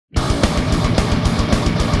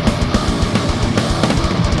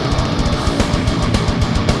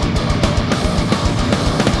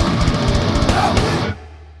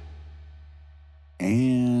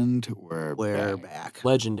We're back.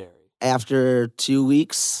 Legendary. After 2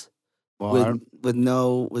 weeks with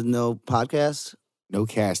no podcast. No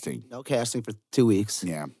casting. No casting for 2 weeks.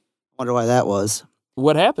 Yeah. Wonder why that was.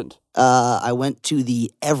 What happened? I went to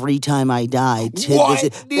the Every Time I Die to What,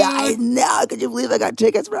 visit. dude? I know. Could you believe I got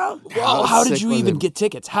tickets, bro? How did sick you was even it? get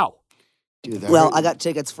tickets? How? Dude, Well, I got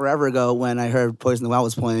tickets forever ago when I heard Poison the Well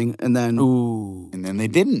was playing, and then Ooh. And then they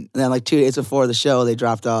didn't. like 2 days before the show, they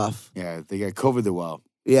dropped off. Yeah, they got COVID the well.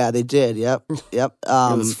 Yeah, they did. Yep. It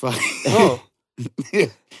was funny.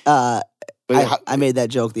 Oh. I made that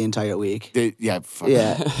joke the entire week. Fuck.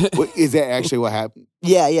 Yeah. What, is that actually what happened?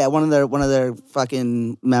 Yeah. One of their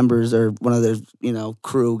fucking members or one of their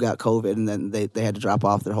crew got COVID, and then they had to drop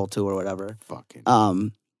off their whole tour or whatever. Fucking.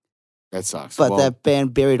 That sucks. But Well, that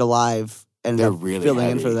band Buried Alive ended they're up really filling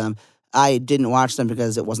in heavy. for them. I didn't watch them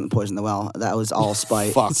because it wasn't Poison the Well. That was all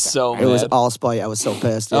spite. Fuck. So It was mad. all spite. I was so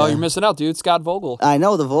pissed. Oh, yeah. you're missing out, dude. Scott Vogel. I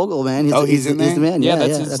know the Vogel man. He's in there? He's the man. Yeah, Yeah,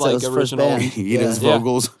 that's his, like, his first original- band. He yeah. does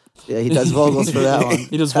vocals. Yeah, he does vocals for that one.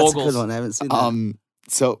 He does That's vocals. a good one. I haven't seen that.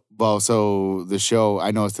 So the show,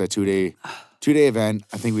 I know it's that 2-day event.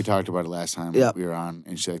 I think we talked about it last time Yep. we were on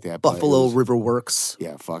and shit like that. but it Buffalo was- River Works.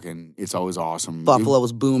 Yeah, fucking, it's always awesome. Buffalo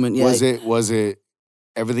was booming. Yeah. Was it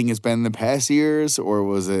everything it's been in the past years, or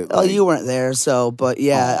was it? Oh, you weren't there, so but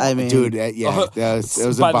yeah, I mean, dude, that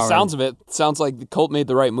was By a the bummer. sounds of it, sounds like Colt made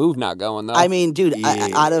the right move not going, though. I mean, dude, Yeah.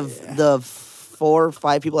 out of the 4 or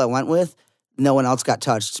 5 people I went with, no one else got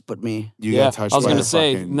touched but me. You yeah, got touched I was by going a to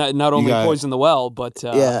say, fucking- not only you got Poison the Well, but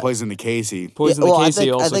Yeah. Poison the Casey. Poison well, the Casey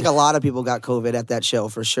I also. think a lot of people got COVID at that show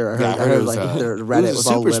for sure. Yeah, I heard it was, like the it Reddit was a was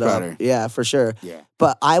all super lit spreader. up. Yeah, for sure. Yeah.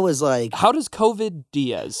 But I was like, How does COVID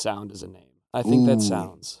Diaz sound as a name? I think that Ooh.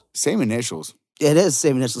 sounds. Same initials. it is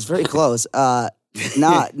same initials, very close.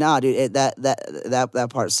 Nah, dude, that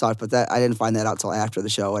part sucked. But that I didn't find that out till after the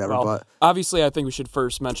show, or whatever. Well, but obviously, I think we should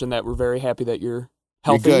first mention that we're very happy that you're You're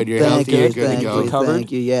healthy. good. You're thank healthy. you, You're good to thank go. you, Recovered?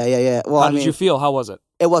 thank you. Yeah. Well, How I mean, did you feel? How was it?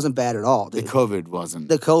 it wasn't bad at all, The dude. COVID wasn't.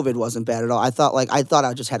 The COVID wasn't bad at all. I thought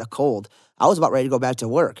I just had a cold. I was about ready to go back to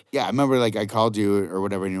work. Yeah, I remember like I called you or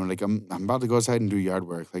whatever, and you were like, I'm about to go outside and do yard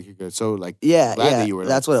work. Like you're good. So like, Yeah, glad yeah, that you were,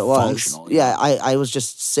 that's like, what it was. functional, you Yeah, know? I was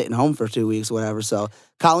just sitting home for 2 weeks, whatever. So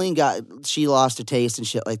Colleen she lost her taste and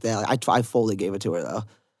shit like that. I fully gave it to her though,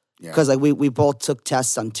 Yeah. because like we both took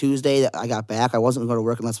tests on Tuesday. That I got back. I wasn't going to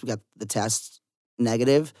work unless we got the test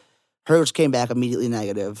negative. Hers came back immediately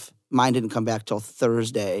negative. Mine didn't come back till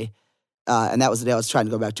Thursday. And that was the day I was trying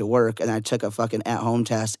to go back to work, and I took a fucking at-home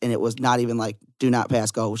test, and it was not even like, do not pass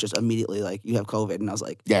go. It was just immediately like, you have COVID. And I was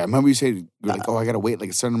like, Yeah, I remember you said you were like, oh, I gotta wait like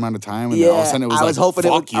a certain amount of time, and then all of a sudden it was I like, was hoping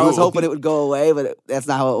fuck you. I was hoping it would go away, but that's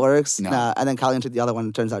not how it works. No. Nah. And then Colleen took the other one,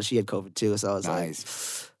 and it turns out she had COVID too. So I was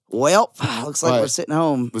Nice. like, well, looks like But- we're sitting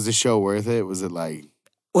home. Was the show worth it? Was it like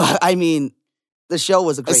Well, I mean, the show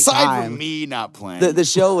was a great aside time. from me not playing? The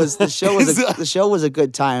show was the show was a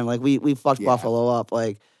good time. Like we fucked Yeah. Buffalo up.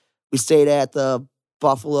 Like we stayed at the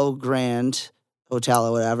Buffalo Grand Hotel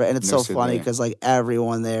or whatever, and it's so Never stayed funny there. because like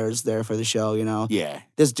everyone there is there for the show. You know, Yeah.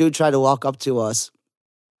 this dude tried to walk up to us,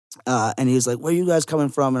 and he was like, "Where are you guys coming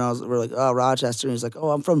from?" And we're like, "Oh, Rochester." And he's like,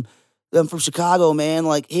 "Oh, I'm from Chicago, man.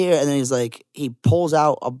 Like here." And then he's like, he pulls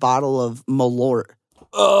out a bottle of Malort.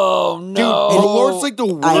 Oh no! Dude, Malort's like the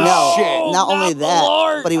worst I know. shit. Not only that,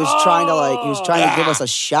 Malort. but he was trying to give us a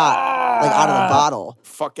shot, like out of the bottle,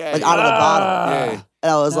 Fuck out like out of the bottle. Yeah.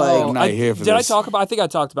 And I was No. like, I'm not here for did this. I think I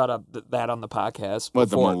talked about that on the podcast. What,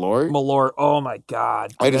 the before. Malort? Malort. Oh my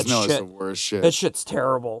god! I just That know shit, it's the worst shit. That shit's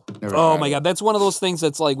terrible. Never Oh had my it. god, that's one of those things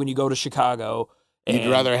that's like when you go to Chicago. You'd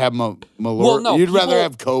and- rather have Malort. Well, no, You'd rather people-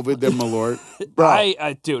 have COVID than Malort.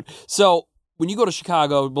 bro. Dude. So when you go to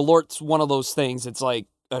Chicago, Malort's one of those things. It's like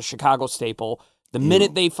a Chicago staple. The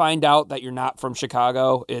minute they find out that you're not from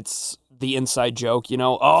Chicago, it's the inside joke. You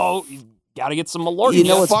know, oh, you gotta get some Malort. You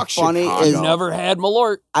know Fuck what's funny Chicago. is I've never had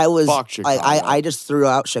Malort. I was Fuck like, Chicago. I just threw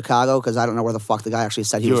out Chicago because I don't know where the fuck the guy actually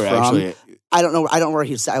said he You was were from. actually I don't know where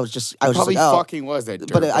he said. I was just probably like, oh. fucking was that.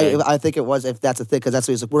 But I think it was, if that's a thing, because that's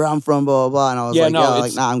what he's like, where I'm from, blah, blah, blah. And I was like,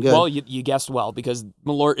 it's- nah, I'm good. Well, you guessed well because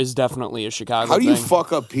Malort is definitely a Chicago How do you thing.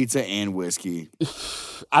 fuck up pizza and whiskey?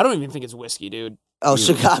 I don't even think it's whiskey, dude. oh,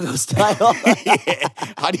 Chicago style. Yeah.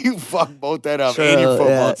 How do you fuck both that up? And your True,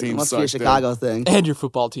 football yeah, team it must be a sucks, dude. Chicago thing. And your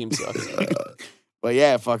football team sucks. But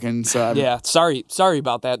yeah, fucking. So Yeah, sorry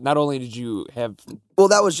about that. Not only did you have, Well,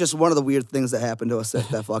 that was just one of the weird things that happened to us at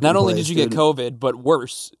that fucking not only place, did you dude. get COVID, but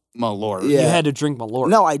worse, Malort. Yeah. you had to drink Malort.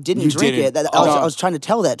 No, I didn't You drink didn't. it. Oh. I was trying to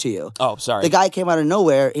tell that to you. Oh, sorry. The guy came out of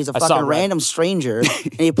nowhere. He's a I saw fucking red. random stranger,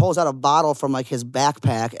 and he pulls out a bottle from like his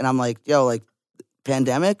backpack, and I'm like, yo, like,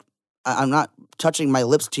 pandemic? I'm not touching my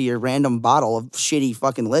lips to your random bottle of shitty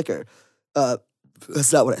fucking liquor.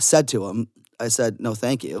 That's not what I said to him. I said, no,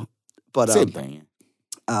 thank you. But Same thing.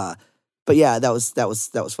 But yeah, that was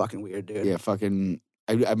fucking weird, dude. Yeah, fucking.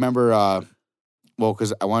 I remember.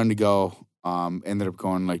 Because I wanted to go. Ended up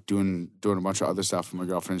going like doing a bunch of other stuff with my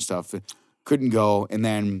girlfriend and stuff. Couldn't go, and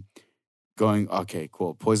then going. Okay,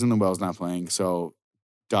 cool. Poison the Well's not playing, so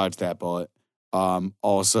dodge that bullet.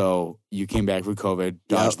 Also, you came back with COVID.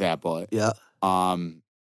 Dodge that bullet. Yeah.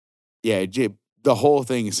 Yeah. The whole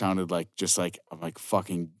thing sounded like just like I'm like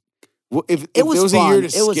fucking. Well, if It was there was fun. a year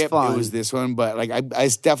to It was skip, fun. it was this one. But like I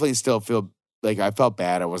definitely still feel like I felt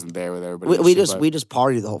bad I wasn't there with everybody. We just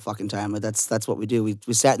partied the whole fucking time. Like, that's what we do.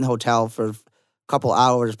 We sat in the hotel for a couple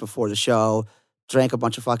hours before the show, drank a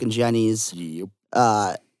bunch of fucking Jennies, Yep.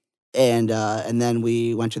 and then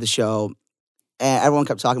we went to the show. And everyone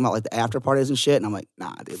kept talking about like the after parties and shit, and I'm like,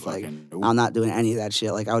 nah, dude, like Nope. I'm not doing any of that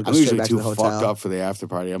shit. Like I would go I'm straight usually back too to the hotel. fucked up for the after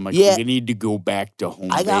party. I'm like, Yeah. we need to go back to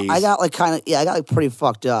home I got base. like I got like pretty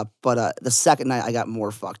fucked up, but the second night I got more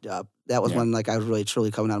fucked up. That was when like I was really truly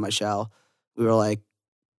coming out of my shell. We were like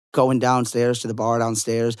going downstairs to the bar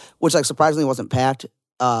downstairs, which like surprisingly wasn't packed.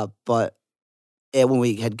 But when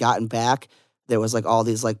we had gotten back, there was like all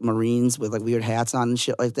these like Marines with like weird hats on and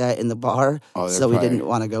shit like that in the bar. Oh, so we didn't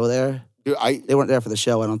want to go there. Dude, They weren't there for the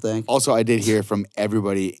show, I don't think. Also, I did hear from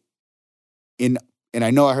everybody and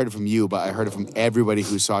I know I heard it from you, but I heard it from everybody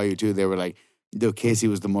who saw you too. They were like, "Dude, Casey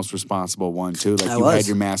was the most responsible one too. Like you had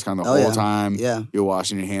your mask on the whole time. Yeah. You're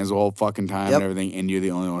washing your hands the whole fucking time and everything, and you're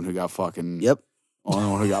the only one who got fucking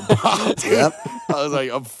only one who got popped." Yep. I was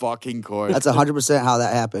like, of fucking course. That's 100% how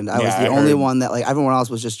that happened. I was the only one that like everyone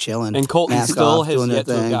else was just chilling. And Colton mask still off, has doing their yet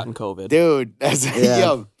to have thing. gotten COVID. Dude, that's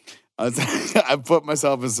Yeah. I put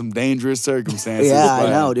myself in some dangerous circumstances. Yeah, I but-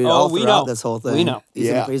 know, dude. Oh, all we throughout know. this whole thing. We know.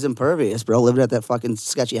 He's impervious, bro. Living at that fucking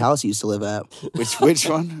sketchy house he used to live at. Which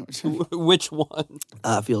one? Which one?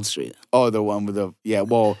 Field Street. Oh, the one with the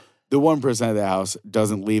well, the 1% of the house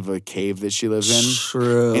doesn't leave a cave that she lives in.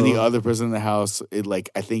 True. And the other person in the house,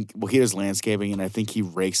 I think he does landscaping, and I think he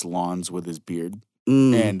rakes lawns with his beard.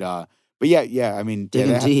 And but yeah, I mean,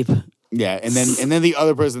 digging deep. Yeah, and then the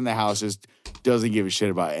other person in the house just doesn't give a shit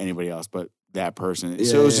about anybody else but that person.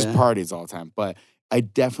 So it was just parties all the time. But I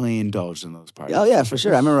definitely indulged in those parties. Oh yeah, for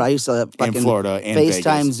sure. I remember I used to fucking in Florida and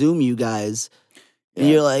FaceTime Vegas. Zoom you guys. And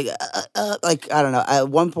you're like I don't know. At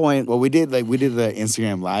one point, Well, we did the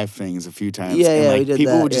Instagram live things a few times. Yeah, and yeah, like we did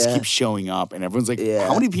people that, would just yeah. keep showing up, and everyone's like, Yeah.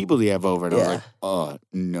 "How many people do you have over?" And I Yeah. was like,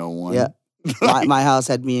 no one." Yeah. my house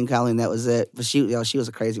had me and Colleen. That was it. But she was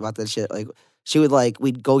crazy about that shit. Like she would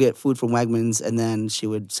we'd go get food from Wegmans, and then she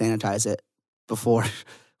would sanitize it before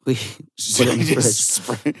we put it in the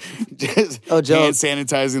fridge. just Oh, Joe. hand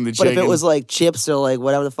sanitizing the But chicken. if it was like chips or like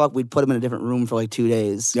whatever the fuck, we'd put them in a different room for like 2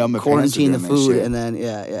 days. Yeah, my parents quarantine were the doing that food, shit. and then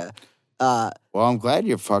yeah. Well, I'm glad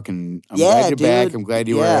you're fucking. I'm Yeah, glad you're back. dude. I'm glad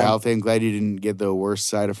you were Yeah. healthy. I'm glad you didn't get the worst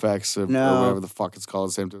side effects of, or No. whatever the fuck it's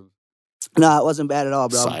called. Symptoms. No, it wasn't bad at all,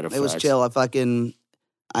 bro. Side It was effects. chill.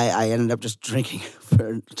 I ended up just drinking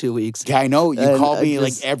for 2 weeks. Yeah, I know. You And called I me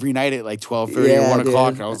just- like every night at like 12:30 Yeah, or 1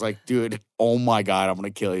 o'clock. dude. And I was like, dude, oh my God, I'm going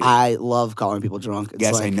to kill you. I love calling people drunk. It's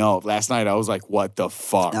Yes, like, I know. Last night I was like, what the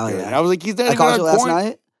fuck? Oh, dude? yeah. And I was like, he's not I even called on you last quarantine.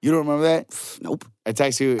 night. You don't remember that? Nope. I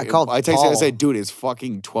texted you. I called I texted you. I Paul. said, dude, it's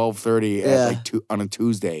fucking 12:30 Yeah. at like on a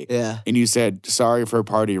Tuesday. Yeah. And you said, sorry for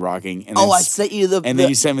party rocking. And Oh, then I sent you the. And then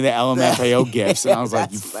you sent me the LMFAO gifts, and I was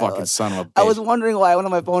like, "You That's- fucking son of a bitch!" I was wondering why I went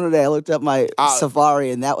on my phone today. I looked up my Safari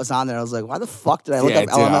and that was on there. I was like, why the fuck did I look up dude,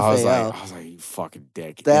 LMFAO? I was like, "You fucking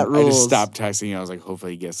dick!" That And I just rules. stopped texting you. I was like,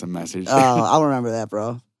 "Hopefully, he gets a message." Oh, I'll remember that,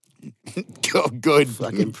 bro. Good,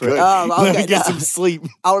 Fucking good. Oh, Let okay, me get no. some sleep.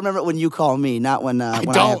 I'll remember it when you call me, not when I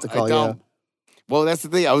have to call you. Well, that's the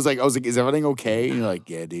thing. I was like, "Is everything okay?" And you're like,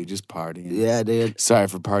 "Yeah, dude, just partying." Yeah, dude. Sorry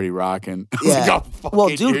for party rocking. I was Yeah. like, "Oh, fuck Well,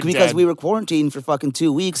 it, dude, you're because dead." we were quarantined for fucking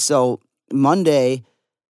 2 weeks. So Monday,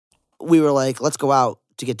 we were like, let's go out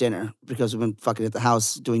to get dinner because we've been fucking at the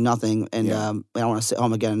house doing nothing. And Yeah. I don't want to sit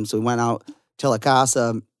home again. So we went out to La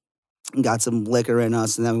Casa and got some liquor in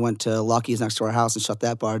us. And then we went to Lucky's next to our house and shut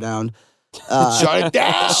that bar down. Shut it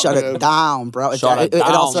down. Shut it down, bro. Shut it down.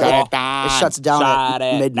 also Shut it down. it shuts down Shut at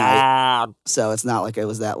it midnight. down. So it's not like it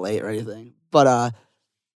was that late or anything. But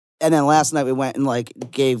and then last night we went and like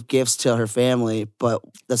gave gifts to her family. But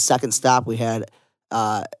the second stop we had,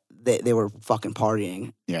 they were fucking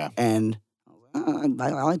partying, Yeah. and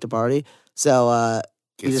I like to party. So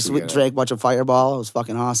we drank a bunch of Fireball. It was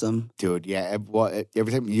fucking awesome. Dude, yeah. Well,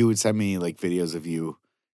 every time you would send me like videos of you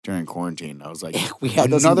during quarantine. I was like, We had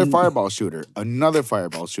those another in- fireball shooter, another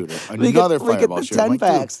fireball shooter, We another get fireball the shooter. I'm 10 like,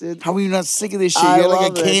 packs, dude. how are you not sick of this shit? I You're like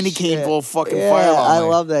love a that candy cane shit. full of fucking Yeah, fireball. I I'm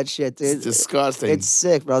like, love that shit, dude. It's disgusting. It's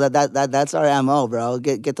sick, bro. That's our MO, bro.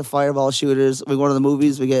 Get the fireball shooters. We go to the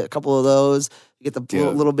movies. We get a couple of those. You get the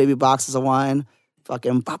Dude. little baby boxes of wine.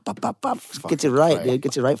 Fucking pop, pop, pop, pop. Gets you right, fire. dude.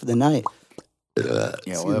 Gets you right for the night.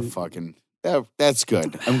 Yeah, well, that's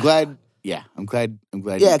good. I'm glad. Yeah, I'm glad.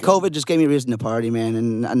 Yeah, you can. COVID just gave me a reason to party, man,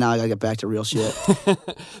 and now I gotta get back to real shit.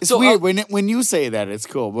 It's So, weird when you say that, it's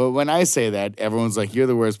cool, but when I say that, everyone's like, "You're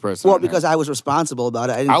the worst person." Well, on earth." because I was responsible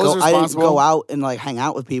about it. I I was didn't responsible. go out and like hang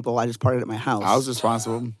out with people. I just partied at my house. I was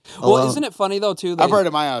responsible. Well, Alone. isn't it funny though too? I That burned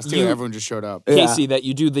at my house too. you- Everyone just showed up. Yeah. Casey, that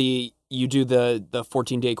you do the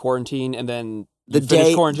 14-day quarantine and then the you finish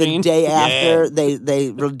day quarantine. after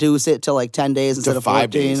they reduce it to like 10 days instead of 5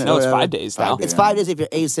 14. days. or No, it's whatever. 5 days now. days. It's 5 days if you're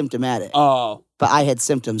asymptomatic. Oh, But I had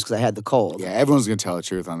symptoms because I had the cold. Yeah, everyone's gonna tell the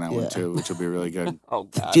truth on that one Yeah. too, which will be really good. oh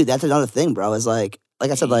God. Dude, that's another thing, bro. Is like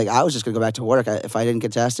I said, like I was just gonna go back to work if I didn't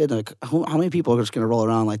get tested. Like, how many people are just gonna roll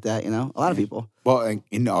around like that? You know, a lot of people. Well,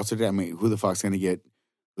 and also, I mean, who the fuck's gonna get?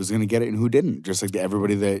 Who's gonna get it and who didn't? Just like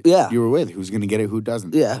everybody that Yeah. you were with, who's gonna get it, who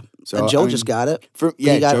doesn't? Yeah. So And Joe I mean, just got it.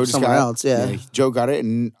 Yeah, he got Joe it just somewhere got else. Yeah. Joe got it,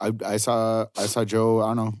 and I saw Joe. I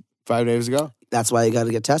don't know, 5 days ago. That's why you got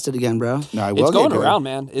to get tested again, bro. No, I will. It's going get it. around,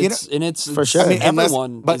 man. You It's for sure. I mean,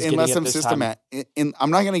 everyone. but is getting unless it I'm this time. systematic, I'm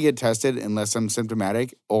not going to get tested unless I'm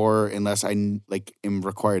symptomatic or unless I like am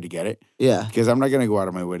required to get it Yeah. because I'm not going to go out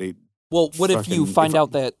of my way to. Well, what if you fucking- find if-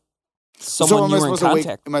 out that So someone am I you were in supposed to wake?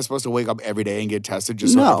 contact? Am I supposed to wake up every day and get tested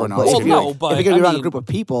just so No, everyone but else Well, can be no, like, but if you're gonna be I around a mean, group of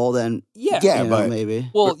people, then yeah, Yeah, you know, but- maybe.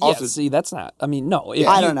 Well, But also- yeah. See, that's not. I mean, no. If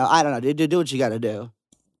Yeah. I you- don't know, dude. Do what you got to do.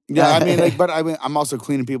 Yeah, I mean, like, but I mean, I'm also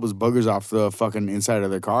cleaning people's boogers off the fucking inside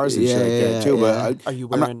of their cars and shit like that too. Yeah. But Are you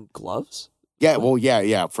I'm not- wearing gloves? yeah, well,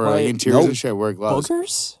 yeah, for like Right. interiors Nope. and shit, wear gloves.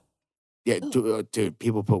 Boogers? Yeah, dude,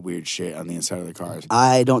 people put weird shit on the inside of their cars.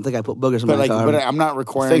 I don't think I put boogers in But my like, car. but I'm not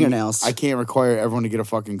requiring Fingernails. I can't require everyone to get a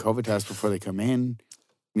fucking COVID test before they come in.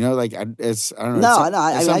 You know, like I don't know. No, at some, I know,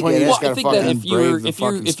 I At some mean, I point, get you it. just Well, I gotta think that fucking if you're brave the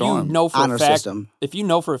fucking if you storm. know for Honor a fact system. if you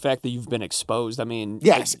know for a fact that you've been exposed, I mean,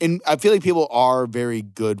 Yes, and I feel like people are very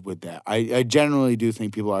good with that. I generally do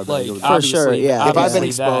think people are very like good with For that. obviously, sure, yeah. If I've been obviously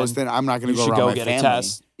exposed, then then I'm not going you to go should around go my get family. a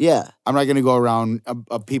test. Yeah. I'm not going to go around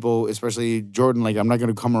people, especially Jordan. Like, I'm not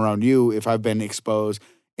going to come around you if I've been exposed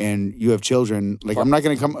and you have children. Like, I'm not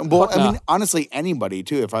going to come. Well, Fuck I mean, no. honestly, anybody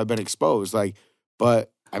too, if I've been exposed. Like,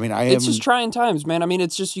 but I mean, I It's haven't. just trying times, man. I mean,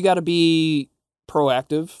 it's just you got to be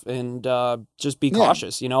proactive and just be Yeah.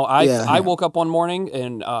 cautious. You know, I Yeah. woke up one morning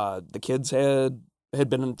and the kids had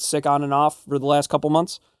been sick on and off for the last couple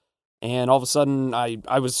months, and all of a sudden I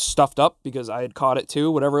was stuffed up because I had caught it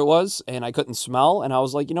too, whatever it was, and I couldn't smell, and I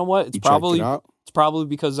was like, you know what, You checked it out? it's probably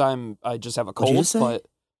because I just have a What'd you cold, just say? but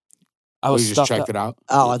I Oh, was you just stuffed checked up. it out.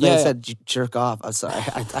 Oh, I thought Yeah. I said jerk off. I'm sorry.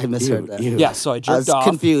 I misheard that. You. Yeah, so I I jerked was off,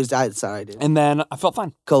 confused. Sorry, dude. and then I felt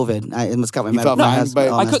fine. COVID. I almost got my You felt my fine, mess- but-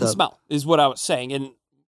 all I messed couldn't up. smell, is what I was saying, and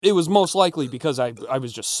it was most likely because I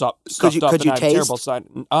was just stuffed you- up could and you I had a terrible taste?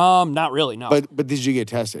 sign. Not really, no. But did you get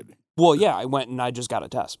tested? Well, yeah, I went and I just got a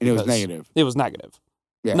test. And it was because negative. It was negative.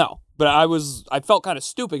 Yeah. No, but I felt kind of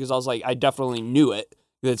stupid because I was like, I definitely knew it.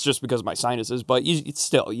 It's just because of my sinuses, but you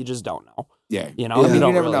just don't know. Yeah, You know, I mean, you don't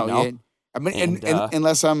you never really know. Yeah. I mean, And,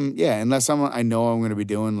 unless I know I'm going to be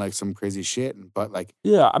doing like some crazy shit, but like,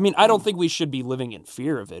 Yeah, I mean, I don't think we should be living in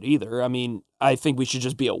fear of it either. I mean, I think we should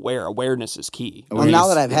just be aware. Awareness is key. Well, now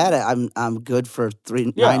Awareness- that I've had it, I'm good for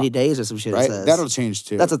 90 days or some shit. It right, says. that'll change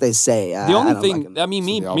too. That's what they say. The only I don't thing, like it. I mean,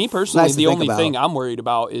 So they all- me personally, Nice to the think only about. thing I'm worried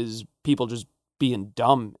about is people just being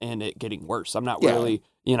dumb and it getting worse. I'm not Yeah. really,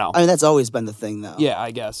 you know. I mean, that's always been the thing, though. Yeah,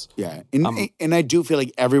 I guess. Yeah, and I do feel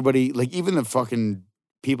like everybody, like even the fucking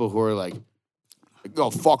people who are like,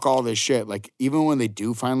 oh fuck all this shit. Like even when they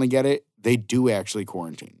do finally get it, they do actually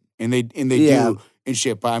quarantine, and they Yeah. do and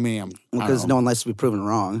shit. But I mean, I don't Because know. no one likes to be proven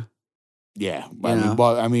wrong. Yeah, but You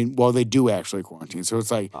know? well, they do actually quarantine. So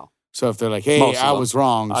it's like, Oh. so if they're like, hey, Most of I them, was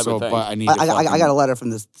wrong, I would so think. but I need. I to fucking- got a letter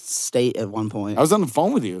from the state at one point. I was on the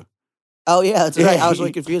phone with you. Oh yeah, that's right. I was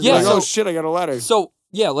really confused. Yeah, Like, about oh it. so- shit, I got a letter. So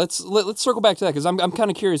yeah, let's circle back to that because I'm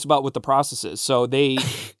kind of curious about what the process is. So they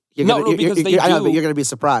You're No, gonna- no, you're- because you're- they I know, but do- you're gonna be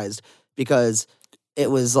surprised because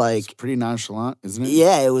it was like, It's pretty nonchalant, isn't it?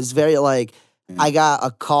 yeah, it was very like, Yeah. I got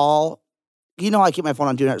a call. You know, I keep my phone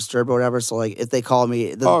on Do Not Disturb or whatever. So like, if they call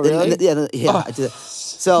me, Oh, really? yeah, I do that.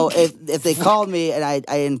 So if they called me and I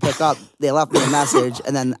didn't pick up, they left me a message,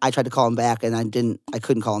 and then I tried to call them back, and I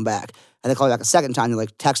couldn't call them back. And they called me back a second time. They're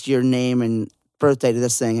like, text your name and birthday to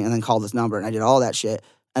this thing, and then call this number. And I did all that shit,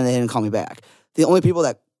 and they didn't call me back. The only people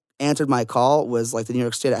that answered my call was like the New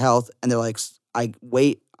York State of Health, and they're like, I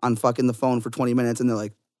wait on fucking the phone for 20 minutes, and they're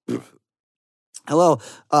like, hello,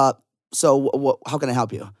 so how can I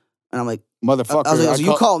help you? And I'm like, Motherfucker. I was like,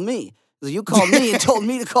 you called me. You called me and told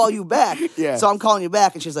me to call you back. Yeah. So I'm calling you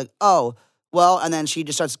back. And she's like, oh, well, and then she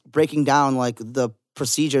just starts breaking down like the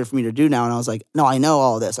procedure for me to do now. And I was like, no, I know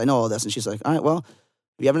all this. And she's like, all right, well,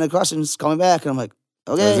 if you have any questions, call me back. And I'm like,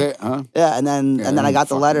 okay. That was it, huh? Yeah, and then I got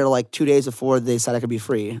the fucking- letter like 2 days before they said I could be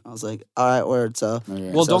free. I was like, all right, word. So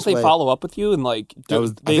Okay. Well, So don't it's they way- follow up with you and like? That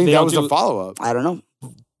was, they I think that don't was do the follow-up. I don't know.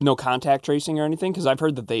 no contact tracing or anything? Because I've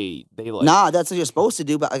heard that they like. Nah, that's what you're supposed to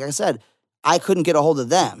do. But like I said, I couldn't get a hold of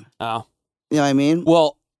them. Oh. You know what I mean?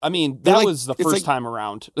 Well, I mean, They're that like- was the it's first like- time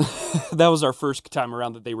around. That was our first time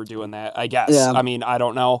around that they were doing that, I guess. Yeah. I mean, I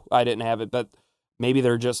don't know. I didn't have it, but maybe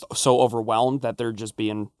they're just so overwhelmed that they're just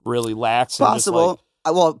being really lax. And just Possible.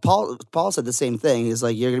 like, Well, Paul said the same thing. He's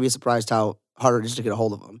like, you're gonna be surprised how hard it is to get a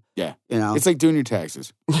hold of them. Yeah. You know? It's like doing your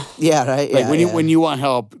taxes. Yeah, right. Like Yeah, when you want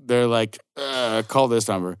help, they're like, call this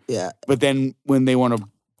number. yeah. But then when they want to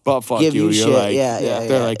butt fuck Give you you're shit. like, yeah.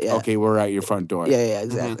 they're like, yeah. okay, we're at your front door. Yeah,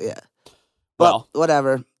 exactly. Yeah. But Well.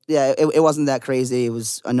 whatever. Yeah, it wasn't that crazy. It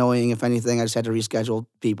was annoying. If anything, I just had to reschedule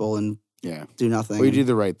people and Yeah. do nothing. Well, you did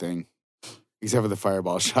the right thing. Except for the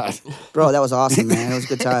fireball shot. Bro, that was awesome, man. It was a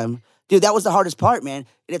good time. Dude, that was the hardest part, man.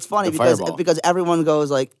 And it's funny The fireball. because everyone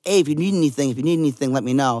goes like, hey, if you need anything, let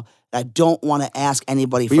me know. I don't want to ask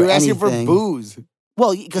anybody But for you were asking anything. for booze.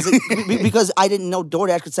 Well, because I didn't know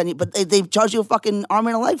DoorDash could send you, but they charge you a fucking arm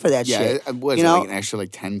and a leg for that Yeah, shit. it was You know? like an extra like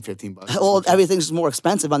 10, 15 bucks. Well, everything's more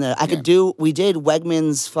expensive on there. We did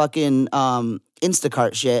Wegmans fucking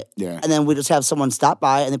Instacart shit, Yeah. and then we just have someone stop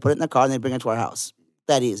by and they put it in their car and they bring it to our house.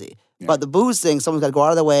 That easy. Yeah. But the booze thing, someone's got to go out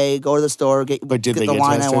of their way, go to the store, get But did get they the get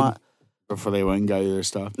wine tested I want. before they went and got you their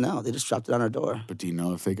stuff? No, they just dropped it on our door. But do you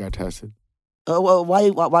know if they got tested? Oh, well, why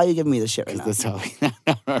are you giving me this shit right Because now? that's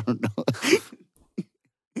how I don't know.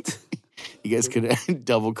 You guys could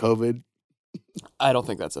double COVID. I don't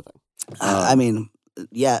think that's a thing. I mean,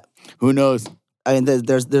 yeah. Who knows? I mean,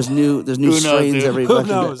 there's new knows, strains dude? every Who fucking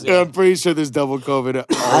knows? day. Yeah. I'm pretty sure there's double COVID.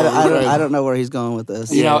 I don't know where he's going with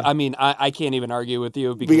this. You know, Yeah. I mean, I can't even argue with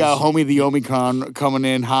you because We got homie the Omicron coming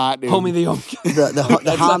in hot. Dude. homie the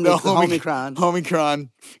Omicron. Omicron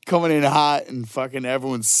coming in hot and fucking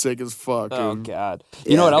everyone's sick as fuck. Oh dude. God!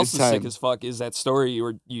 Yeah, You know what else it's is time. sick as fuck is that story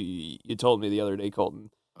you told me the other day, Colton,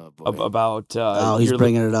 Oh, boy. about Oh, he's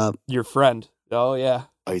bringing it up. your friend. Oh yeah,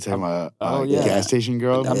 Are you talking about Oh, yeah. gas station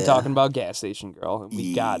girl? I'm Yeah. talking about gas station girl. And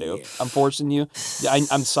we got to. Yeah. I'm forcing you.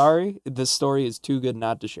 I'm sorry. This story is too good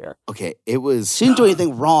not to share. Okay, it was. She didn't do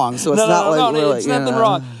anything wrong, so it's not like we're it's like, nothing you know.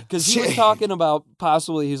 wrong. Because he was talking about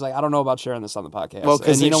possibly. He's like, I don't know about sharing this on the podcast. Well, 'cause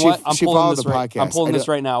and you know she- what? I'm she pulling followed this the right. I'm podcast. pulling I this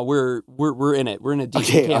right now. We're in it. We're in it deep.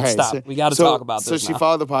 Okay, we can't all right, stop. so- We got to so- talk about So this. she now.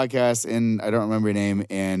 followed the podcast, and I don't remember your name,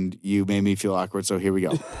 and you made me feel awkward. So here we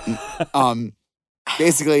go.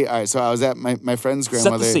 Basically, all right. So I was at my friend's Set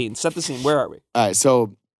grandmother. the scene. Set the scene. Where are we? All right,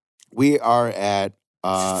 so we are at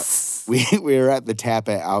we were at the Tap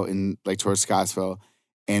out in like towards Scottsville,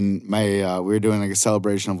 and my we were doing like a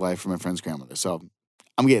celebration of life for my friend's grandmother. So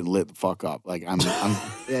I'm getting lit the fuck up. Like I'm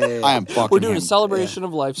Yeah. I am fucking. We're doing a hammered. celebration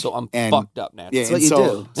of life, so I'm And- fucked up now. Yeah, That's what and you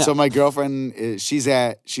so, do. So my girlfriend, she's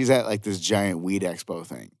at like this giant weed expo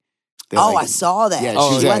thing. They're Oh, like- I saw that. Yeah,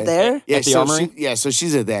 Oh, she's she at- went there. Yeah, At the so Armory? so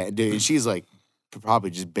she's at that, dude. And she's like probably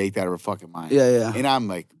just baked out of her fucking mind. Yeah. And I'm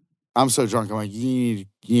like, I'm so drunk. I'm like, you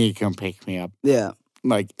need to come pick me up. Yeah.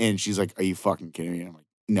 Like, and she's like, are you fucking kidding me? And I'm like,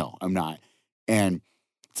 no, I'm not. And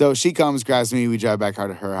so she comes, grabs me. We drive back out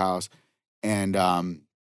to her house, and on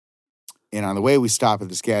the way we stop at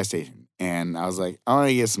this gas station. And I was like, I want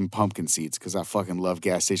to get some pumpkin seeds because I fucking love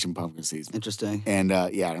gas station pumpkin seeds. Interesting. And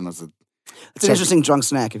yeah, I don't know. It's an interesting drunk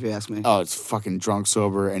snack, if you ask me. Oh, it's fucking drunk,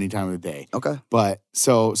 sober, any time of the day. Okay. But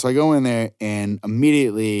so I go in there, and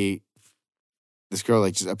immediately this girl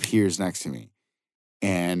like just appears next to me,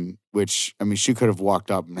 and which I mean she could have walked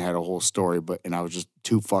up and had a whole story, and I was just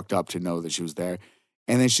too fucked up to know that she was there.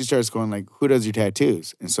 And then she starts going like, "Who does your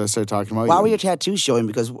tattoos?" And so I started talking about Why you. were your tattoos showing?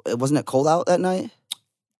 Because wasn't it cold out that night?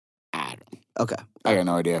 I don't know. Okay. I got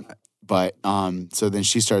no idea. But so then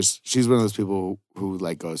she's one of those people who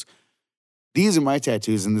like goes, "These are my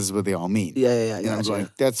tattoos, and this is what they all mean." Yeah. And I'm Gotcha. going,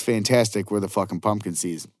 "That's fantastic. We're the fucking pumpkin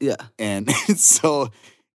seeds." Yeah. And so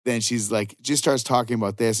then she's like, just starts talking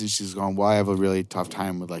about this, and she's going, "Well, I have a really tough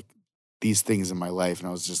time with like these things in my life." And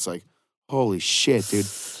I was just like, "Holy shit, dude!"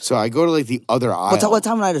 So I go to like the other aisle. What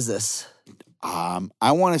time of night is this?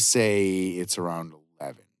 I want to say it's around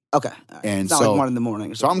 11. Okay. All right. And it's not so- like 1 in the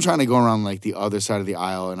morning. Or So I'm something. trying to go around like the other side of the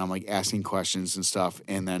aisle, and I'm like asking questions and stuff.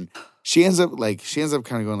 And then she ends up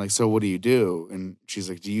kind of going like, "So what do you do?" And she's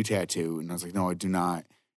like, "Do you tattoo?" And I was like, "No, I do not."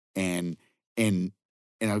 And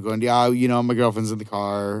And I'm going, yeah, my girlfriend's in the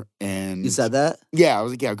car. And You said that? Yeah, I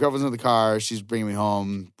was like, yeah, girlfriend's in the car. She's bringing me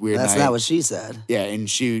home. Weird That's night. not what she said. Yeah, and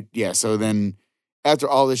so then after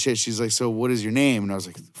all this shit, she's like, so what is your name? And I was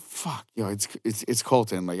like, fuck, it's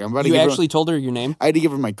Colton. Like, I'm about to You give actually told her your name? I had to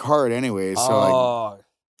give her my card anyway. So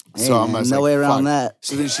Hey, so man, I'm no way around that.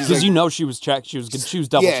 So then she's because like, she was checked. She was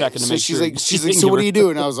double checking to make she's sure. like, so what do you do?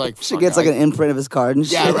 And I was like, She gets like an imprint of his card and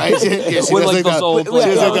shit. yeah, right. Yeah, she With does like those old, she like,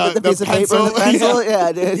 does with the piece of paper and the pencil.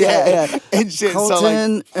 Yeah, dude. Yeah. and shit.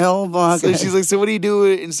 Colton L. Blanc. So she's like, so what do you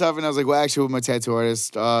do and stuff? And I was like, well, actually, with my tattoo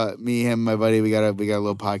artist, me, him, my buddy, we got a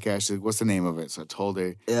little podcast. She's like, what's the name of it? So I told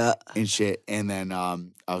her. Yeah. And shit. And then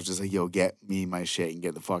I was just like, yo, get me my shit and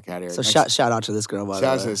get the fuck out of here. So shout out to this girl, by the way.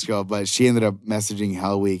 Shout out to this girl, but she ended up messaging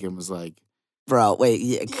Hell Week and was like, bro, wait,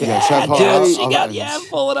 should I pull it up?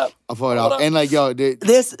 pull it up. I'll pull it up. And like, yo, dude,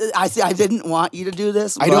 this I didn't want you to do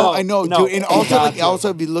this. I know, no, dude. And also,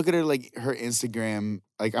 if you look at her, like her Instagram,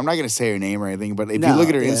 like I'm not gonna say her name or anything, but if you look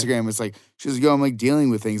at her Instagram, it's like she's like, yo, I'm like dealing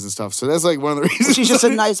with things and stuff. So that's like one of the reasons. She's just a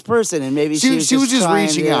nice person, and maybe she was just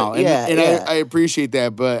reaching out. And I appreciate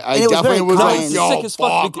that, but I definitely was like, yo, sick as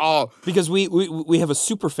fuck because we have a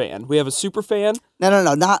super fan. We have a super fan.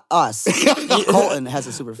 No, not us. Colton has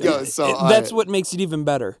a super fan. Yo, so that's what makes it even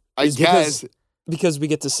better. I guess. Because we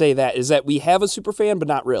get to say that is that we have a super fan, but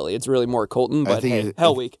not really. It's really more Colton. But hey,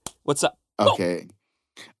 Hell Week, what's up? Okay.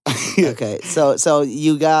 Okay, so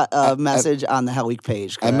you got a message on the Hell Week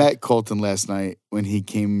page. Correct? I met Colton last night when he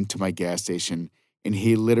came to my gas station, and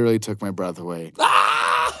he literally took my breath away.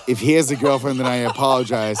 If he has a girlfriend, then I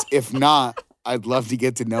apologize. If not, I'd love to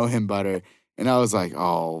get to know him better. And I was like,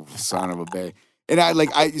 oh, son of a bitch. And I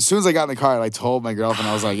as soon as I got in the car, I told my girlfriend,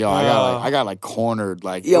 I was like, yo, I got cornered.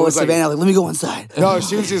 Like, yo, with Savannah, like, let me go inside. No,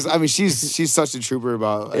 she was just, I mean, she's such a trooper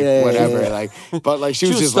about whatever. Like, but like she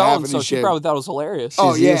was just stoned, laughing so and shit. She probably thought it was hilarious.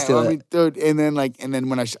 Oh She's used to I it. mean, dude, and then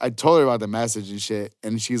when I told her about the message and shit,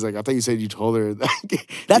 and she's like, I thought you said you told her. That's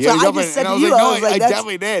what I just said to you. I was like, no, I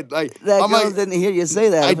definitely did. Like, that girl didn't hear you say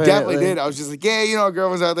that. I apparently. definitely did. I was just like, yeah, a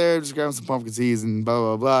girlfriend's out there just grabbing some pumpkin seeds and blah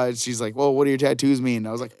blah blah. And she's like, well, what do your tattoos mean? And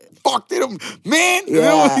I was like, fuck, they don't, man.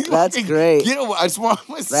 Yeah, that's great. I just want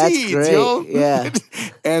my That's seeds, great. yo. Yeah.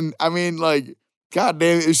 And I mean, like, god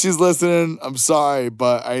damn it, if she's listening, I'm sorry,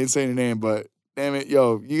 but I ain't saying her name, but damn it,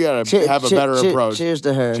 yo, you gotta have a better approach. Cheers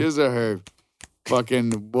to her. Cheers to her.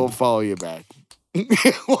 Fucking, we'll follow you back.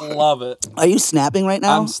 Love it. Are you snapping right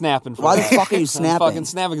now? I'm snapping. Why the fuck are you snapping? I'm fucking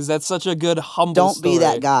snapping because that's such a good humble. Don't be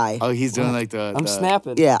that guy. Oh, he's doing like the. I'm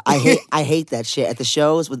snapping. Yeah, I hate that shit at the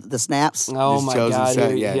shows with the snaps. Oh Just my shows god,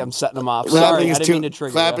 and set, I'm setting them off. Clapping Sorry, I is didn't mean to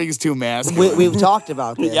trigger clapping you. is too masculine. We've talked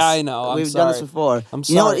about this. Yeah, I know. We've done this before. I'm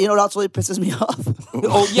You know sorry. what else really pisses me off?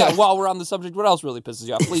 Oh yeah. While we're on the subject, what else really pisses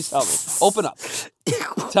you off? Please tell me. Open up.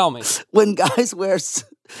 Tell me. When guys wear.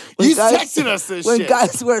 You texted us this when shit.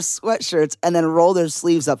 guys wear sweatshirts and then roll their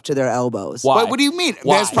sleeves up to their elbows. Why? What do you mean?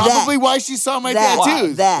 Why? That's probably why she saw my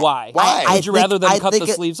tattoos. Why? Why? Would you rather them cut the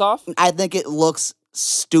sleeves off? I think it looks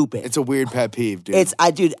stupid. It's a weird pet peeve, dude.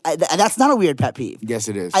 That's not a weird pet peeve. Yes,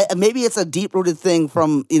 it is. Maybe it's a deep rooted thing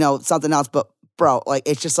from something else, but bro, like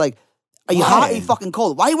it's just like, are you hot? Or are you fucking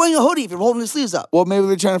cold? Why are you wearing a hoodie if you're holding your sleeves up? Well, maybe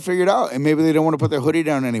they're trying to figure it out, and maybe they don't want to put their hoodie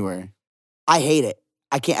down anywhere. I hate it.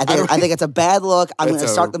 I can't. I think it's a bad look. I'm going to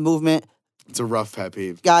start the movement. It's a rough pet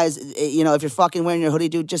peeve. Guys, if you're fucking wearing your hoodie,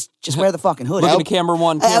 dude, just wear the fucking hoodie. Look at camera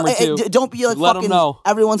one, camera two. Don't be like Let fucking, them know.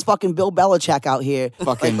 Everyone's fucking Bill Belichick out here.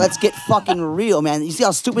 Fucking- let's get fucking real, man. You see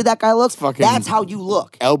how stupid that guy looks? Fucking- That's how you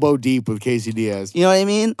look. Elbow deep with Casey Diaz. You know what I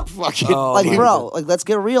mean? Fucking Like, bro, like let's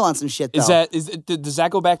get real on some shit, though. Does that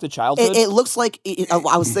go back to childhood? It looks like,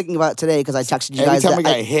 I was thinking about it today because I texted you Every guys. time I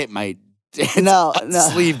got hit, my No.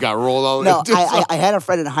 sleeve got rolled all No, the way. I had a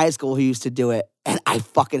friend in high school who used to do it, and I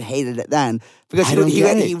fucking hated it then because I don't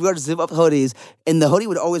get it. he would zip up hoodies, and the hoodie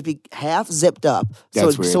would always be half zipped up,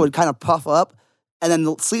 That's so weird. it would kind of puff up, and then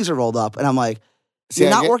the sleeves are rolled up, and I'm like, See,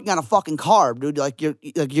 you're I not get- working on a fucking carb, dude. Like you're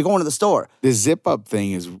going to the store. The zip up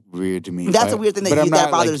thing is weird to me. That's a weird thing that but you- I'm that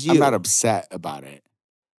not, bothers I'm you. not upset about it.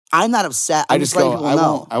 I'm not upset. I I'm just letting go. people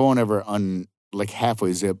know. I won't ever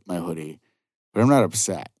halfway zip my hoodie, but I'm not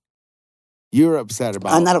upset. You're upset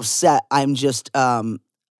about. I'm not upset. I'm just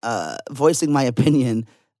voicing my opinion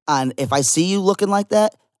on if I see you looking like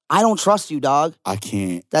that. I don't trust you, dog. I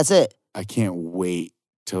can't. That's it. I can't wait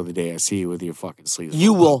till the day I see you with your fucking sleeves.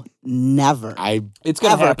 You rolled will up. never. It's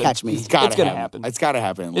gonna ever happen. catch me. It's gotta It's gonna happen. happen. It's gotta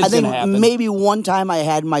happen. It's I think gonna happen. maybe one time I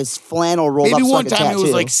had my flannel rolled Maybe up so one I could time it was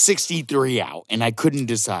tattoo. like 63 out, and I couldn't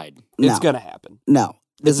decide. No. It's gonna happen. No.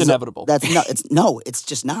 It's inevitable. It's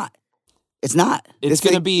just not. It's not. It's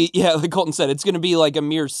going to be, like Colton said, it's going to be like a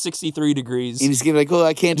mere 63 degrees. And he's going to be like,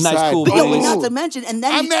 I can't Nice, decide. cool But breeze. not to mention, and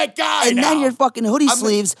then I'm that guy and now. then your fucking hoodie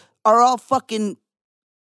sleeves are all fucking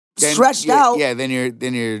Then- stretched yeah, out. Yeah, then you're And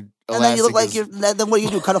then you look like you're. Then what do you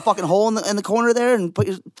do? Cut a fucking hole in the corner there and put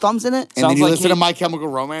your thumbs in it? And then Sounds you like listen to he- My Chemical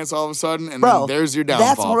Romance all of a sudden, and Bro, then there's your downfall.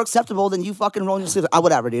 that's more acceptable than you fucking rolling your sleeves.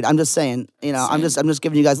 Whatever, dude. I'm just saying. I'm just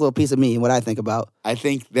giving you guys a little piece of me and what I think about. I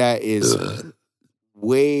think that is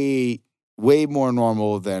way more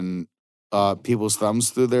normal than people's thumbs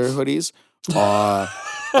through their hoodies.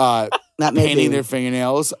 Not maybe. Painting their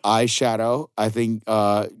fingernails, eyeshadow. I think.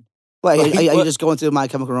 Wait, are you just going through My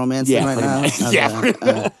Chemical Romance thing right pretty now? much. Okay, Yeah, pretty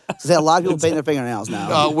alright. So a lot of people paint their fingernails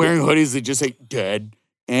now. Wearing hoodies that just say dead.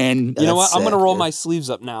 And You know what? That's I'm going to sick, roll dude. my sleeves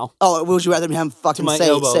up now. Oh, would you rather me have fucking my say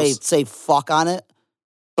elbows. fuck on it?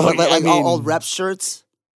 Like I mean, old rep shirts?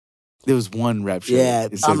 there was one rep shirt. Yeah,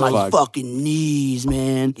 that said on my fuck. fucking knees,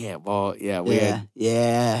 man. Yeah, well, yeah, we Yeah, had.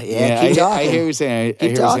 yeah. Yeah, Keep talking. I hear you saying. I Keep hear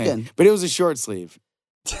you saying. talking. But it was a short sleeve.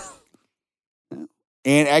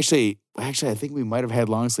 And actually, I think we might have had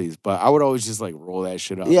long sleeves, but I would always just like roll that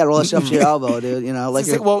shit up. Yeah, roll that shit up to your elbow, dude. Like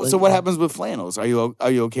So what happens with flannels? Are you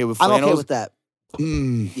okay with I'm flannels? okay with that.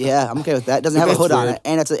 Mm. Yeah, I'm okay with that. It doesn't have a That's hood on weird.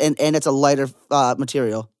 it, and it's a lighter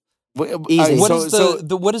material. Easy. What So- does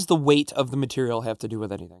so- what does the weight of the material have to do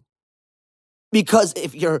with anything? Because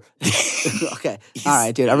if you're okay, all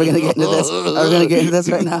right, dude, are we gonna get into this? Are we gonna get into this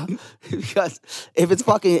right now? Because if it's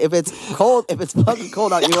cold, if it's fucking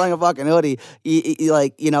cold out, you're wearing a fucking hoodie.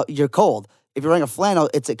 You're cold. If you're wearing a flannel,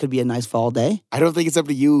 it could be a nice fall day. I don't think it's up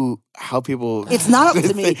to you how people. It's not up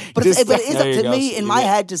to me, but it is There up you to go. me in my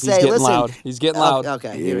head to He's say, getting listen. loud. He's getting loud.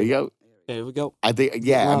 Okay, Here we go. Here we go. I think,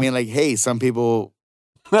 yeah. I Wow. mean, like, hey, some people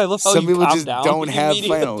I love how Some you people calm just down don't have immediately.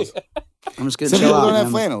 flannels. I'm just gonna Some chill people out, don't have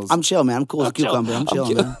man. flannels. I'm chill, man. I'm cool as a cucumber. I'm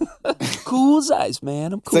chilling, man. Cool as ice,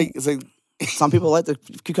 man. I'm It's cool. like Some people like the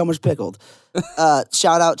cucumbers pickled.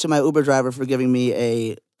 Shout out to my Uber driver for giving me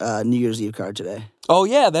a New Year's Eve card today. Oh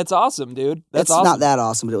yeah, that's awesome, dude. That's It's awesome. not that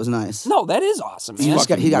awesome, but it was nice. No, that is awesome, man.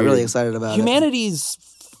 He got really weird. excited about Humanity's it.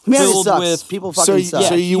 Humanity filled sucks. with People so. fucking suck.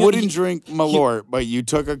 So you You- wouldn't you- drink Malort, but you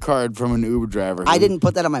took a card from an Uber driver. I who- didn't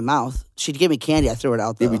put that in my mouth. She gave me candy. I threw it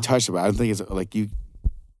out Yeah, though. we touched it. But I don't think it's like you.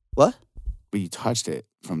 What? But you touched it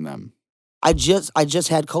from them. I just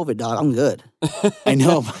had COVID, dog. I'm good. I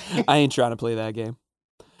know. I ain't trying to play that game.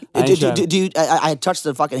 I touched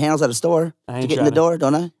the fucking handles at a store I to ain't get in the trying door,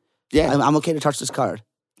 don't I? Yeah. I'm okay to touch this card.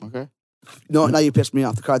 Okay. No, now you pissed me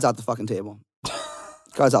off. The card's out the fucking table.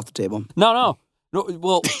 Card's off the table. No.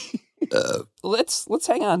 Well, let's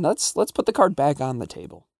hang on. Let's put the card back on the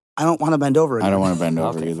table. I don't want to bend over again. I don't want to bend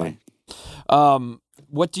over Okay, either. fine.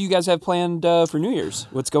 What do you guys have planned for New Year's?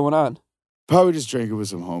 What's going on? Probably just drinking with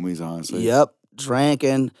some homies, honestly. Yep,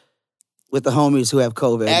 drinking with the homies who have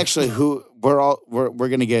COVID. Actually, we're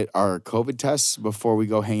gonna get our COVID tests before we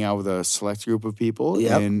go hang out with a select group of people.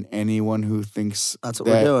 Yep. And anyone who thinks That's what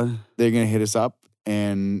that we're doing. they're gonna hit us up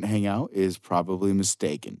and hang out is probably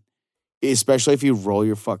mistaken. Especially if you roll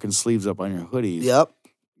your fucking sleeves up on your hoodies. Yep,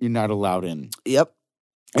 You're not allowed in. yep.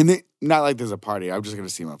 And not like there's a party. I'm just gonna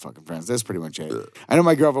see my fucking friends. That's pretty much it. I know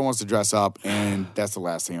my girlfriend wants to dress up, and that's the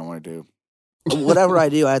last thing I want to do. Whatever I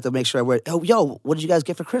do, I have to make sure I wear it. Oh, yo, what did you guys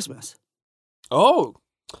get for Christmas? Oh,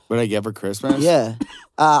 What did I get for Christmas? Yeah,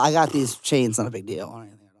 I got these chains. Not a big deal or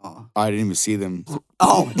anything at all. I didn't even see them.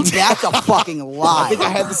 Oh, that's a fucking lie. I think I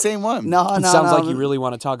had the same one. No. it sounds like you really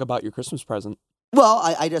want to talk about your Christmas present. Well,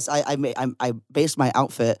 I based my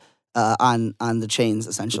outfit on the chains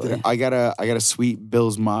essentially. I got a sweet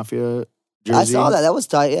Bills Mafia jersey. I saw that. That was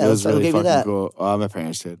tight. Yeah, It was who really gave you fucking that? cool. My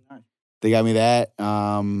parents did. They got me that.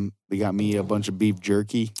 They got me a bunch of beef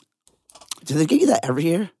jerky. Do they give you that every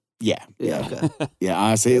year? Yeah. Yeah. Okay. Yeah,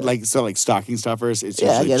 honestly, like stocking stuffers, it's Yeah,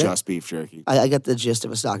 I usually get it. just beef jerky. I get the gist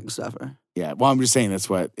of a stocking stuffer. Yeah. Well, I'm just saying that's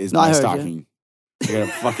what is No, I my heard you. stocking. I got a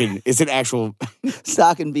fucking it's an actual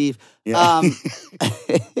Stocking beef. yeah.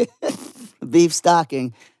 Beef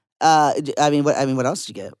stocking. What else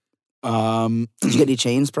did you get? Did you get any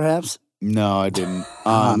chains, perhaps? No, I didn't.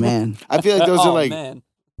 Oh man, I feel like those are Oh, like man.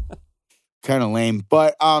 kind of lame.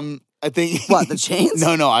 But I think what, the chains?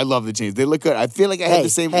 No, I love the chains. They look good. I feel like I had the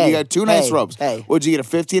same. You got two nice ropes. Hey, What'd you get? A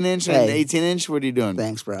 15-inch and an Hey. 18-inch? What are you doing?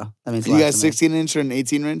 thanks, bro. That means a You lot got to me. 16-inch or an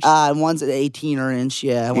 18-inch? One's an 18er inch.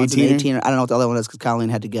 Yeah, one's an 18er? 18er. I don't know what the other one is because Colleen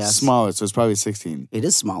had to guess. Smaller, so it's probably 16. It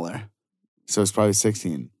is smaller. So it's probably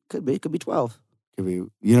 16. Could be 12. Could be.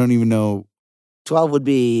 You don't even know. 12 would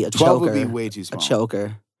be a 12 choker. would be way too a small.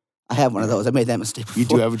 choker. I have one of those. I made that mistake before. You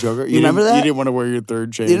do have a choker? You remember didn't- that? You didn't want to wear your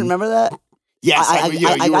third chain? You didn't remember that? Yes. I you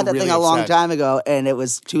got were that really thing a long upset. time ago, and it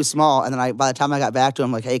was too small. And then by the time I got back to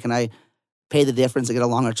him, like, hey, can I pay the difference to get a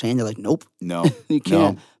longer chain. They're like, nope, No, you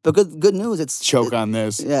can't. But good news, it's choke on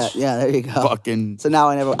this. Yeah, there you go. Fucking. So now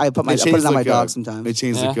I put it on my dog sometimes. They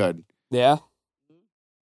changed it good. Yeah.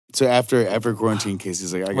 So after quarantine,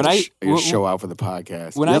 Casey's like, I gotta show out for the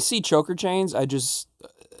podcast. When I see choker chains, I just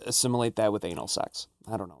assimilate that with anal sex.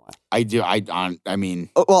 I don't know why. I do. I mean.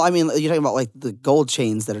 Well, I mean, you're talking about like the gold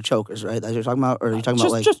chains that are chokers, right? That you're talking about, or are you talking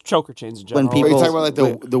about like just choker chains in general? when people are you talking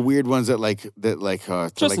about like the weird ones that like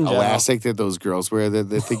Just in elastic that those girls wear that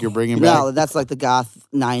they think you're bringing back? No, that's like the goth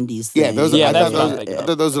 '90s thing. Yeah, those. Yeah, I that's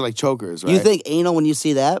thought those are like chokers, right? You think anal when you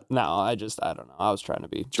see that? No, I don't know. I was trying to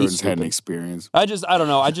be. Jordan's had an experience. I don't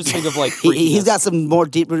know. I just think of like He's got some more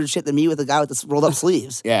deep rooted shit than me with the guy with the rolled up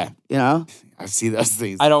sleeves. Yeah, You know? I see those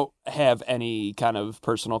things. I don't have any kind of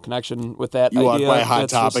personal connection with that. You walk idea. by a hot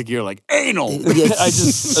That's topic, you're like anal. I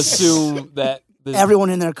just assume that Everyone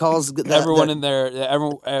in there calls everyone in there.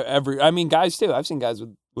 I mean, guys too. I've seen guys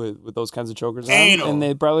with those kinds of chokers on, Anal. and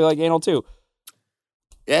they probably like anal too.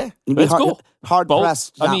 Yeah, It's cool. Hard Both.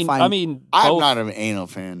 pressed. I mean, I'm both. not an anal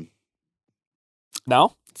fan.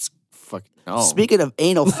 No. Fuck no. Speaking of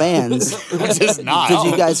anal fans, I'm just not.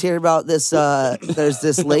 did you guys hear about this? There's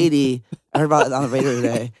this lady. I heard about it on the radio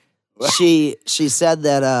today. She said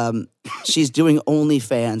that she's doing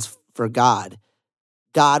OnlyFans for God.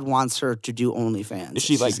 God wants her to do OnlyFans. Is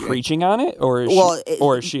she like preaching on it, or is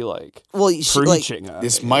she like preaching on it?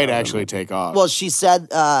 This might actually take off. Well, she said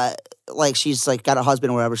like she's like got a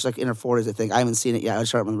husband or whatever. She's like in her 40s, I think. I haven't seen it yet. I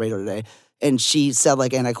just heard it on the radio today, and she said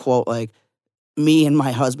like, and I quote like, me and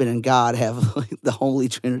my husband and God have like, the Holy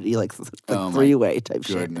Trinity, like three-way type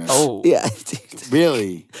goodness. shit. Oh, Yeah.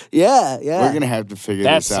 Really? Yeah. We're gonna have to figure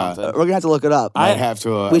That's this out. something. We're gonna have to look it up. Might have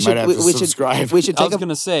to subscribe. We should I take was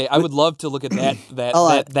gonna say I would love to look at that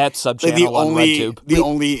sub Like channel on RedTube. The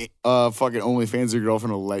only fucking OnlyFans your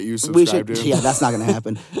girlfriend will let you we subscribe should. to. Yeah, that's not gonna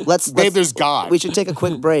happen. Babe, there's God. We should take a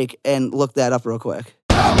quick break and look that up real quick.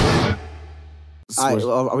 All right,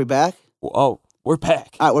 are we back? Oh, we're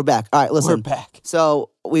back. All right, we're back. All right, listen. We're back. So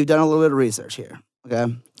we've done a little bit of research here.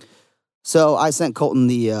 Okay. So I sent Colton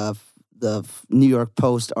the New York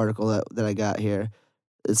Post article that I got here.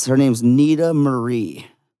 Her name's Nita Marie.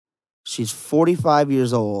 She's 45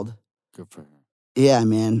 years old. Good for her. Yeah,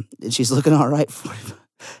 man. She's looking all right.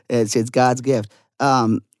 It's God's gift.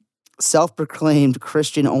 Self-proclaimed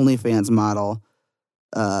Christian OnlyFans model.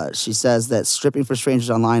 She says that stripping for strangers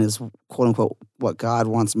online is quote unquote what God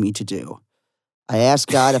wants me to do. I asked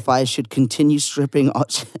God if I should continue stripping.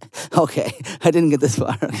 Okay, I didn't get this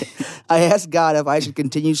far. I asked God if I should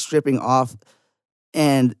continue stripping off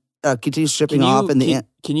and continue stripping off.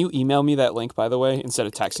 Can you email me that link, by the way, instead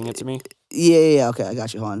of texting it to me? Yeah. Okay, I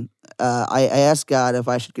got you. Hold on. I asked God if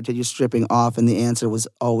I should continue stripping off, and the answer was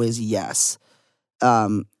always yes.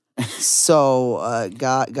 So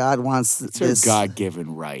God wants this. It's her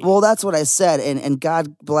God-given right. Well, that's what I said, and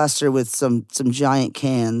God blessed her with some giant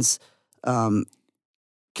cans.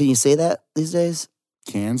 Can you say that these days?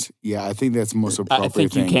 Cans? Yeah, I think that's the most appropriate I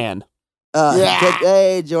think thing. you can. Yeah.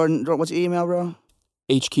 Hey, Jordan, what's your email, bro?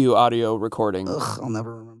 HQ audio recording Ugh, I'll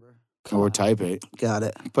never remember. Or type it. Got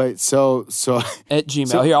it. But so at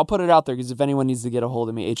Gmail. Here, I'll put it out there because if anyone needs to get a hold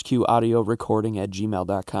of me, HQ audio recording at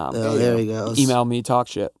gmail.com. Oh, there he goes. Email me, talk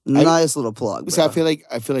shit. Nice little plug. So Bro.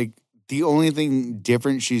 I feel like the only thing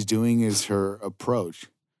different she's doing is her approach.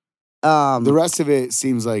 The rest of it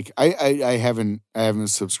seems like I haven't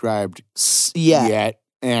subscribed yet,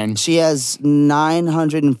 and she has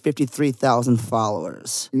 953,000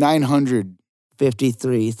 followers.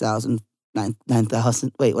 953,000.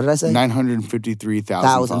 9,000. Wait, what did I say?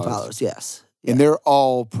 953,000 followers. Yes, and they're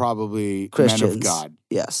all probably Christians. men of God.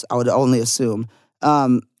 Yes, I would only assume.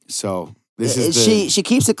 So this is she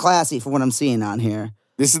keeps it classy from what I'm seeing on here.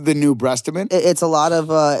 This is the new Breastament. It's a lot of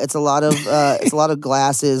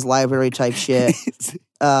glasses, library type shit.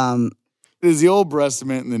 There's the old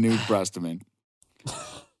Breastament and the new Breastament.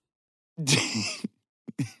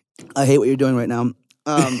 I hate what you're doing right now.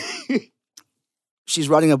 She's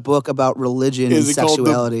writing a book about religion and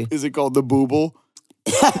sexuality. Is it called The Booble?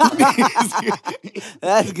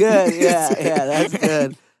 That's good. Yeah,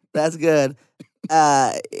 that's good.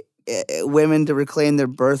 Women to reclaim their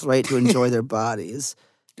birthright to enjoy their bodies.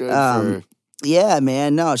 Good for her. Yeah,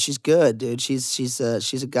 man. No, she's good, dude. She's a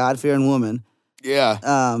God-fearing woman.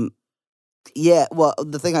 Yeah. Yeah. Well,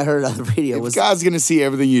 the thing I heard on the radio if was God's gonna see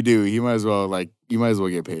everything you do, you might as well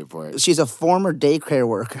get paid for it. she's a former daycare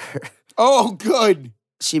worker. Oh, good.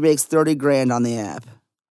 She makes $30,000 on the app.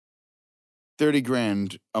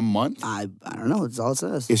 $30,000 a month? I don't know. That's all it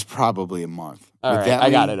says. It's probably a month. All right, I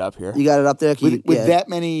got it up here. You got it up there. With that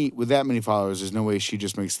many followers, there's no way she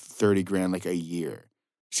just makes $30,000 like a year.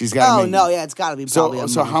 She's got. Oh no, yeah, it's got to be probably.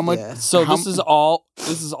 So how much? Yeah. So how this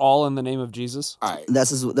is all in the name of Jesus. All right.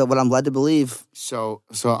 This is what I'm led to believe. So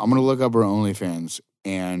I'm gonna look up her OnlyFans,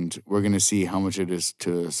 and we're gonna see how much it is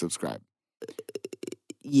to subscribe.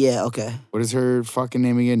 Yeah. Okay. What is her fucking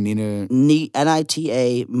name again? Nina.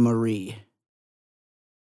 Nita Marie.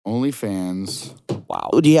 OnlyFans. Wow.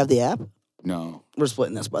 Oh, do you have the app? No. We're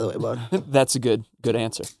splitting this, by the way, bud. That's a good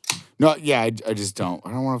answer. No. Yeah. I just don't.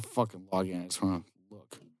 I don't want to fucking log in. I just want to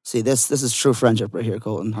look. See, this is true friendship right here,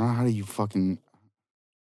 Colton. How do you fucking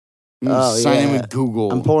Sign in with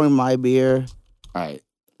Google? I'm pouring my beer. All right.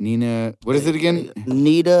 Nina. What is it again?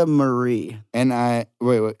 Nita Marie.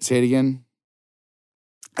 Wait. Say it again.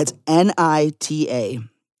 It's Nita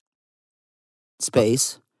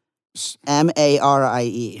space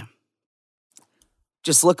Marie.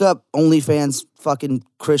 Just look up OnlyFans fucking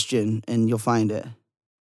Christian and you'll find it.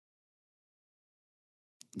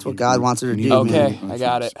 That's what God wants her to do. Okay, man. I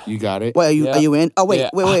got it. You got it. Wait, are Yeah. you in? Oh wait, Yeah.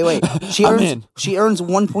 wait. She I'm earns in. she earns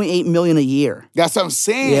 1.8 million a year. That's what I'm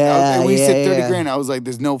saying. Yeah, We said 30 yeah. grand. I was like,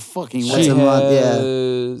 there's no fucking That's way. a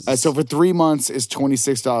month, yeah. So for 3 months, it's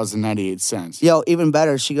 $26.98. Yo, even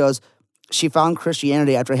better, she goes, she found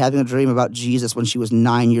Christianity after having a dream about Jesus when she was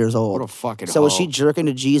 9 years old. What a fucking So was hoe. she jerking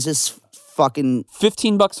to Jesus fucking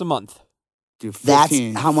 $15 a month. Dude, That's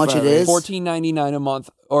 15 how much it forever. is? $14.99 a month.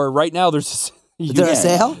 Or right now there's Is there a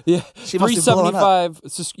sale? Yeah, She must be blowing up.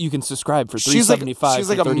 $375. You can subscribe for She's like $375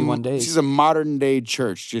 for 31 days. She's a modern day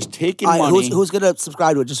church, just taking All right, money. who's gonna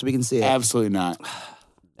subscribe to it just so we can see it? Absolutely not.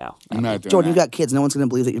 No. I'm not doing Jordan, you that. got kids. No one's gonna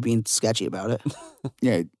believe that you're being sketchy about it.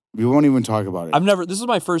 Yeah, we won't even talk about it. This is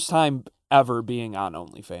my first time ever being on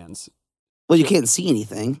OnlyFans. Well, you can't see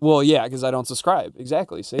anything. Well, yeah, because I don't subscribe.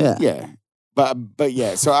 Exactly. See? Yeah. Yeah, but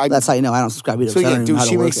yeah. So I. That's how you know I don't subscribe either. So 'cause I yeah, don't even dude, know how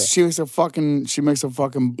to work it. she makes a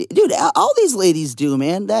fucking. Dude, all these ladies do,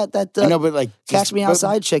 man. That I know, but like Catch just- Me but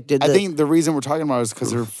Outside chick did. I think the reason we're talking about it is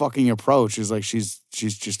because her fucking approach is like she's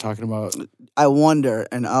just talking about. I wonder,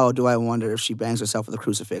 and do I wonder if she bangs herself with a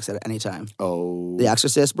crucifix at any time? Oh, The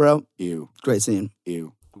Exorcist, bro. ew, Great scene.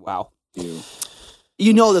 ew, Wow. ew.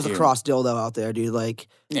 You know, there's a Ew. cross dildo out there, dude. Like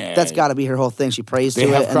Yeah, that's got to be her whole thing. She prays They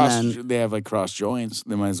to have it, cross. and then They have like cross joints.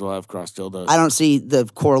 They might as well have cross dildos. I don't see the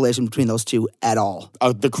correlation between those two at all.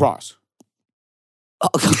 The cross. Oh,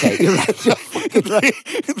 okay, you're right. You're fucking right.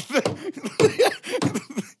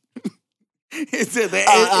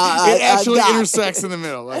 It actually God. intersects in the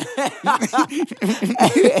middle. Like,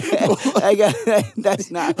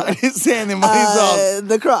 That's not. I'm just saying they might as well.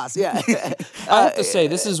 The cross, yeah. I have to say,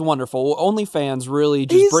 this is wonderful. OnlyFans really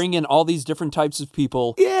just He's- bring in all these different types of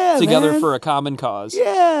people Yeah, together man. for a common cause.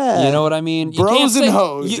 Yeah. You know what I mean? You Bros can't and say,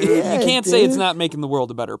 hoes, You, dude. you Yeah, can't say it's dude. not making the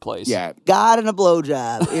world a better place. Yeah, God and a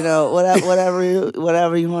blowjob. You know,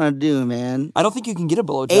 whatever you want to do, man. I don't think you can get a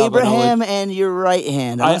blowjob. on Abraham and your right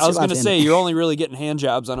hand. I unless was you're going to left-handed. say, you're only really getting hand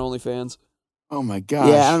jobs on OnlyFans. oh my gosh.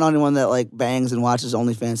 Yeah, I don't know anyone that like bangs and watches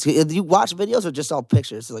OnlyFans. Do you watch videos or just all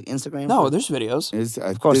pictures? Like Instagram? No, there's videos.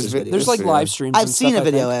 Of course there's videos. There's like live streams. I've and seen stuff, a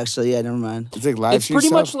video I think. actually. Yeah, never mind. It's like live It's stream pretty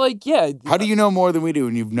stuff? much like, yeah. How do you know more than we do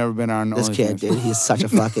when you've never been on This kid, OnlyFans? dude, he's such a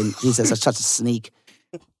fucking. He's such a sneak.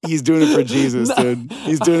 He's doing it for Jesus, dude.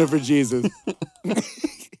 He's doing it for Jesus.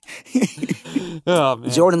 Oh, man.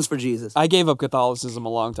 Jordan's for Jesus. I gave up Catholicism a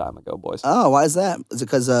long time ago, boys. Oh, why is that? Is it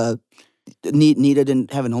because Nita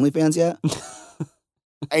didn't have an OnlyFans yet?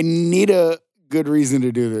 I need a good reason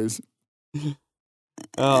to do this.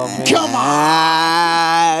 Oh, man. Come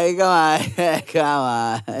Come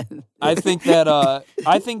on.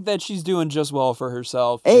 I think that she's doing just well for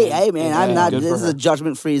herself. Hey, man, I'm not. Good for This is her. a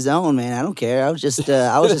judgment-free zone, man. I don't care. I was just. Hey,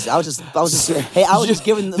 I was just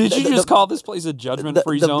giving. Did you just call this place a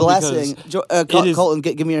judgment-free the zone? blessing? it is- Colton,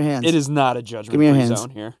 give me your hands. It is not a me your judgment-free hands. zone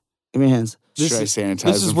here. Give me your hands. Should I sanitize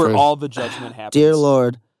This is them where first? all the judgment happens. Dear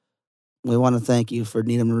Lord, we want to thank you for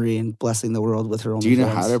Nita Marie and blessing the world with her OnlyFans. Do you know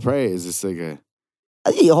how to pray? Is this like a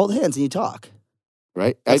I think you hold hands and you talk.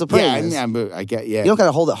 right? That's what praying is. I get. Yeah. You don't got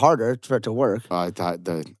to hold it harder for it to work. Oh, I thought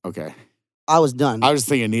okay. I was done. I was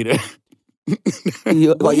thinking, Nita.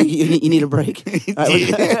 you need a break. All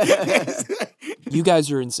right, You guys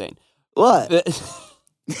are insane. what?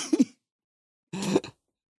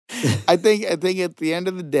 I think at the end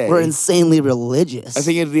of the day, We're insanely religious. I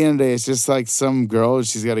think at the end of the day, it's just like some girl.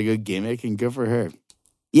 She's got a good gimmick, and good for her.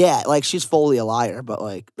 yeah, like she's fully a liar, but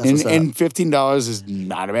like that's And, what's up. and $15 is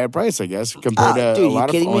not a bad price, I guess, compared to dude, a you lot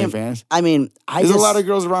of kidding me? OnlyFans. I mean, There's a lot of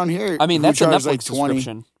girls around here. I mean, who that's a charge Netflix like 20.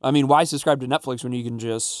 subscription. I mean, why subscribe to Netflix when you can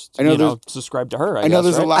just I know subscribe to her? I know guess,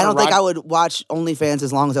 there's a right? lot I don't of think Rock- I would watch OnlyFans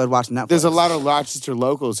as long as I would watch Netflix. There's a lot of Rochester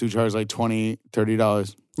locals who charge like $20,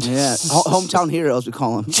 $30. Yeah, hometown heroes we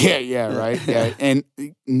call them. Yeah, right. Yeah, and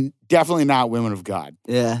definitely not women of God.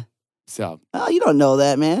 Yeah. So, Oh, you don't know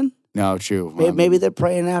that, man. no, true. Maybe they're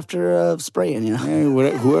praying after spraying, you know?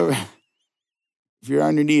 Whoever. If you're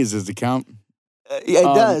on your knees, does it count? Yeah, it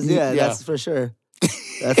does. Yeah, yeah. that's for sure.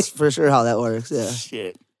 That's for sure how that works. Yeah.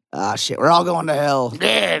 Shit. Ah, shit. We're all going to hell.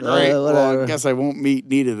 Yeah, great. Well, whatever. I guess I won't meet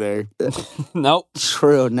Nita there. Nope.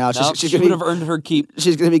 True. Now Nope. she's She gonna would be, have earned her keep.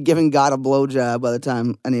 she's gonna be giving God a blowjob by the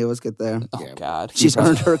time any of us get there. Oh, God. She's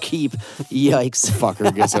earned her keep. Yikes.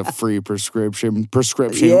 Fucker gets a free prescription.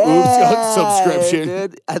 Yeah, Oops, subscription.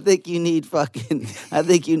 Dude, I think you need fucking. I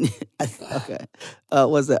think you need. Okay.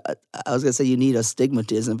 Was that? I was gonna say you need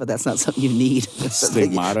astigmatism, but that's not something you need. That's something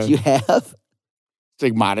Stigmata. you have.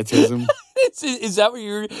 Stigmatism. Is that what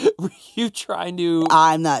were you trying to?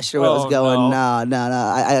 I'm not sure where it was Oh, going. no.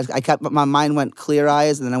 No. I kept my mind went Clear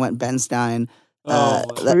Eyes, and then I went Ben Stein.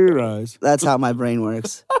 Clear eyes. That's how my brain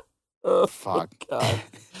works. Oh, Fuck. God.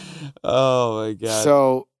 Oh, my God.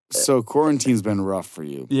 So quarantine's been rough for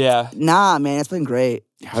you. Yeah. Nah, man, it's been great.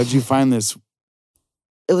 How'd you find this?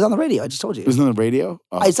 It was on the radio. I just told you. It was on the radio?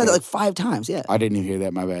 Oh, I said it okay. like 5 times. Yeah. I didn't even hear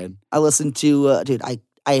that. My bad. I listened to, dude. I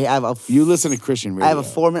have a. You listen to Christian radio. I have a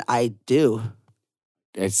 4-minute. I do.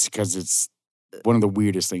 It's because it's one of the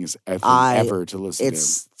weirdest things ever to listen to.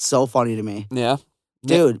 It's so funny to me, Yeah.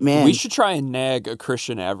 dude. Man, We should try and nag a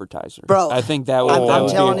Christian advertiser. Bro, I think that would, I'm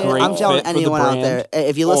be telling a you. great I'm telling fit for the anyone out brand. there.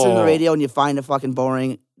 If you listen to the Oh. radio and you find it fucking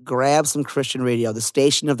boring, grab some Christian radio. The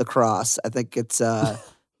Station of the Cross. I think it's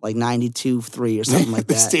like 92.3 or something like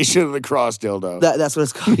The that. Station of the Cross dildo. That's what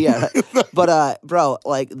it's called. Yeah, right. But bro,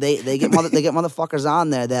 like they get motherfuckers on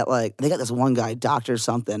there that like they got this one guy, doctor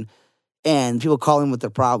something, and people call him with their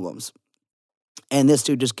problems, and this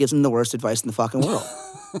dude just gives them the worst advice in the fucking world,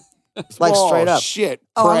 like Oh, straight up. Shit.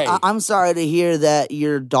 Oh, Pray. I'm sorry to hear that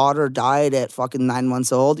your daughter died at fucking 9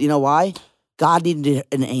 months old. You know why? God needed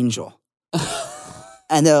an angel,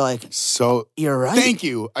 and they're like, So "You're right. thank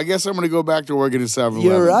you. I guess I'm gonna go back to working at 7-Eleven.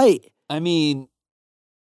 You're right." I mean,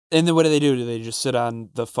 and then what do? Do they just sit on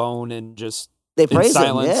the phone and just They in praise him.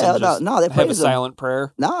 silence Yeah, and just no, they have a praise him. silent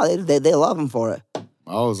prayer? No, they love him for it.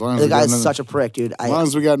 Oh, as long as The we got guy's another, such a prick, dude. as long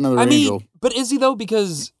as we got another I angel. mean, but is he though?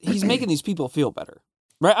 Because he's making these people feel better,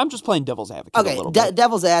 right? I'm just playing devil's advocate a Okay, little bit.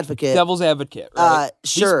 devil's advocate. Devil's advocate, right?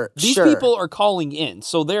 Sure, These sure. people are calling in,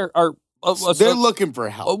 so there are. They're looking for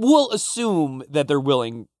help. We'll assume that they're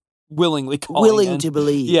willingly calling willing in. to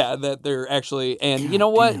believe. Yeah, that they're actually, and you know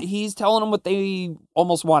what? He's telling them what they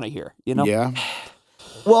almost want to hear. You know? Yeah.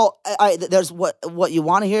 Well, there's what you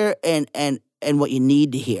want to hear and what you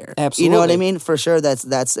need to hear. Absolutely. You know what I mean? For sure.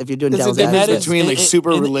 That's if you're doing There's a devil's difference advocate. is- between like and-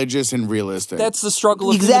 super and- religious and realistic. That's the struggle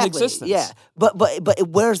of human Exactly. existence. Yeah. But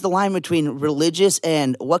where's the line between religious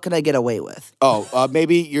and what can I get away with?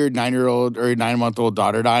 Maybe your 9-year-old or your 9-month-old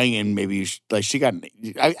daughter dying, and maybe she got.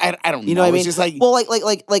 I don't know. You know what I mean? It's just like well,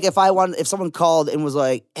 like if someone called and was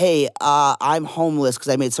like, "Hey, I'm homeless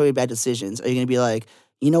because I made so many bad decisions," are you gonna be like,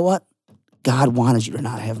 you know what? God wanted you to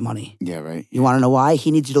not have money. yeah, right. You want to know why? He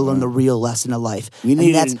needs you to learn the real lesson of life. We And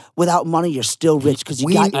needed- that's without money, you're still rich because you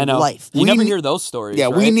We- got I your know. life. You We never ne- hear those stories. Yeah,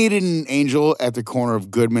 we right? needed an angel at the corner of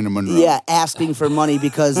Goodman and Monroe. Yeah, asking for money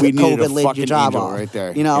because we needed COVID a laid your fucking job angel off. right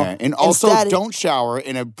there. You know, Yeah. And also Instead- don't shower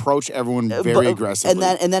and approach everyone very but- aggressively.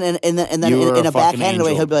 And then You were in a a fucking backhanded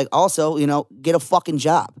way, angel. he'll be like, also, get a fucking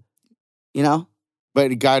job. You know?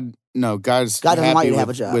 But God's God doesn't happy want you to with, have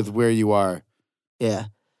a job. with where you are. Yeah.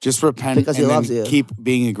 Just repent Because he and loves then you. keep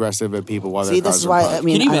being aggressive at people while See, they're this is why I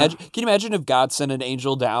mean, Can you imagine? Can you imagine if God sent an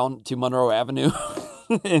angel down to Monroe Avenue?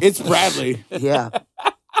 It's Bradley. Yeah,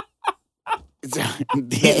 It's,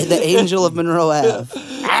 the angel of Monroe Ave.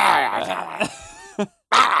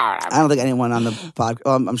 I don't think anyone on the podcast.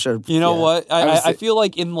 Oh, I'm sure. You know yeah. what? I was I feel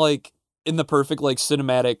like in the perfect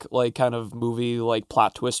cinematic kind of movie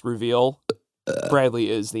plot twist reveal, Bradley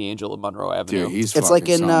is the angel of Monroe Avenue. Dude, he's It's like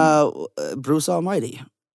fucking in something. Bruce Almighty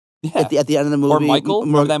yeah. at the end of the movie. Or Michael.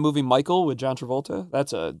 Mor- Remember that movie Michael with John Travolta?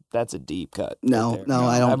 That's a deep cut. No, right there. no,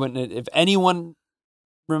 I don't. wouldn't. If anyone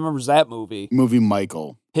remembers that movie, movie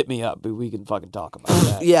Michael. hit me up. But we can fucking talk about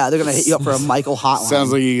that. Yeah, they're gonna hit you up for a Michael hotline.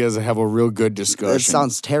 Sounds like you guys have a real good That discussion.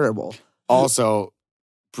 sounds terrible. Also,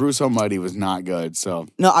 Bruce Almighty was not good. So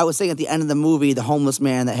No, I was saying at the end of the movie, the homeless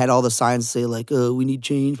man that had all the signs say we need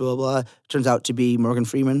change, blah blah. Turns out to be Morgan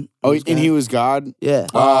Freeman. he was God. Yeah.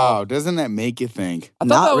 Oh, doesn't that make you think? I thought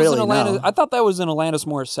Not that was really, an Alanis. no. I thought that was an Alanis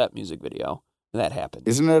Morissette music video that happened.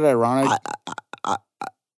 Isn't it ironic?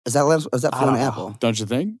 Is that I Fiona don't know. Apple? Don't you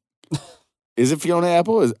think? Is it Fiona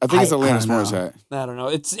Apple? I think it's I Alanis don't know. Morissette. I don't know.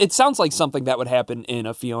 It sounds like something that would happen in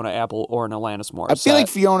a Fiona Apple or an Alanis Morissette. I feel like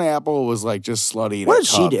Fiona Apple was just slutty. in What a did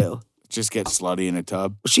she cup. do? just get slutty in a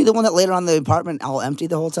tub. Was she the one that laid on the apartment all empty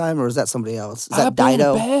the whole time, or is that somebody else? Is that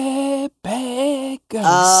Dido?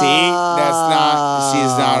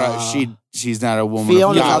 She's not a woman.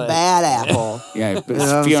 Fiona's a bad apple. Yeah, You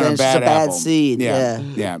know what Fiona I'm saying? bad She's a bad apple. seed. Yeah.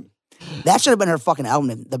 Yeah. That should have been her fucking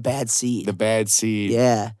album, The Bad Seed. The bad seed.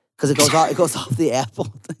 Yeah, because it goes off the apple.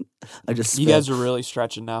 I just You guys are really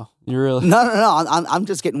stretching now. You're really no. I'm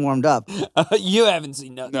just getting warmed up. you haven't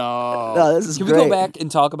seen nothing. No, this is Can great. we go back and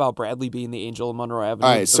talk about Bradley being the angel of Monroe Avenue?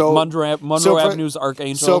 All right, so- Monroe Avenue's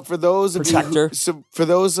archangel. So for those of Protector. for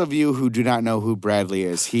those of you who do not know who Bradley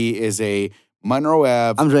is, he is a Monroe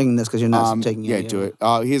Ave. I'm drinking this because you're not taking it. Yeah, do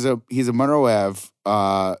it. He's a Monroe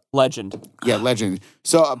Ave. Legend. Yeah, legend.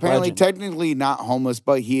 So apparently, Legend. technically not homeless,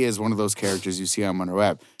 but he is one of those characters you see on Monroe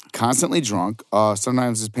Ave. Constantly drunk.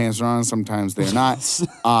 Sometimes his pants are on, sometimes they're not.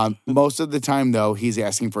 Most of the time, though, he's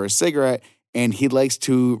asking for a cigarette, and he likes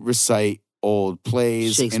to recite old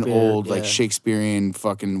plays and old like Shakespearean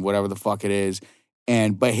fucking whatever the fuck it is.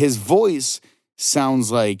 But his voice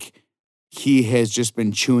sounds like he has just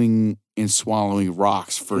been chewing and swallowing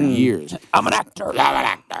rocks for years. I'm an actor.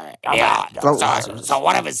 Yeah. So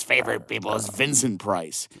one of his favorite people is Vincent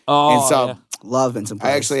Price. Oh, and so yeah. Love Vincent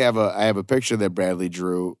Price. I actually have a picture that Bradley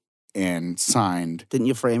drew and signed. Didn't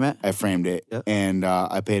you frame it? I framed it, Yep. and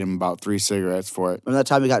I paid him about 3 cigarettes for it. Remember that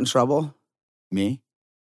time we got in trouble? Me?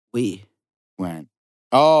 We. When?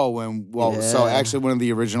 Oh, when, well, so Yeah. actually one of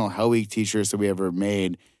the original Hell Week t-shirts that we ever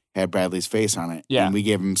made had Bradley's face on it. Yeah. And we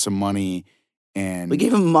gave him some money, and We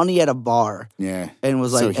gave him money at a bar yeah, and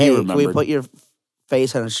was So like, he hey, can we remembered. put your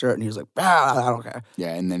face on a shirt? And he was like, I don't care.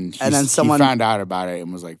 yeah, and then someone- he found out about it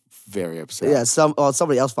and was like very upset. Yeah,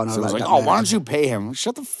 somebody else found out. So I was about like, it, got oh, why mad. don't you pay him?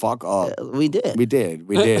 Shut the fuck up. Yeah, we did. We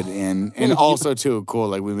did, and also too cool.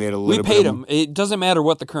 Like we made a little. We paid bit him. It doesn't matter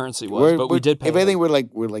what the currency was, We're- but we we're- did pay If him. anything,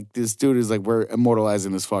 we're like this dude is like we're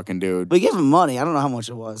immortalizing this fucking dude. We gave him money. I don't know how much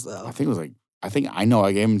it was though. I think it was like I gave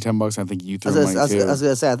him $10. I think you I threw was, money gonna, too. I was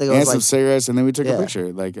gonna say, I think it and was some like, cigarettes, and then we took Yeah. a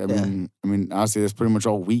picture. Like I mean, honestly, that's pretty much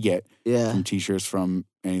all we get yeah. from t-shirts from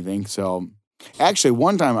anything. So, actually,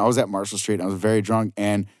 one time I was at Marshall Street and I was very drunk,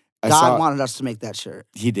 and I God saw wanted us to make that shirt.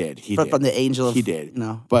 he did. From the angel of, He did. You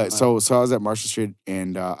know. But so I was at Marshall Street,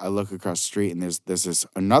 and I look across the street, and there's this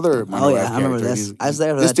another. Oh Monroe yeah, Ave I remember character. this. I was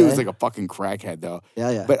there for This that dude day. is like a fucking crackhead, though.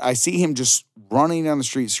 Yeah. But I see him just running down the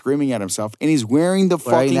street, screaming at himself, and he's wearing the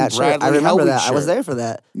Wearing fucking that shirt. Bradley I remember Hellweek that. shirt. I was there for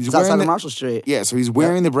that. He's It's outside wearing of the- Marshall Street. Yeah, so he's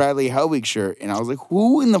wearing the Bradley Hellweek shirt, and I was like,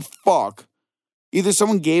 who in the fuck? Either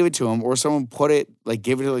someone gave it to him or someone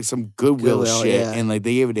gave it to like some Goodwill Goodwill, shit, yeah. and like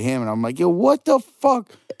they gave it to him, and I'm like, yo, what the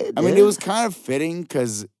fuck? I mean, it was kind of fitting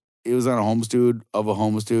because it was on a homeless dude of a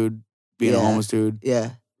homeless dude being a Yeah. homeless dude.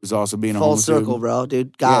 Yeah. Was also being a Full homeless circle, dude. bro,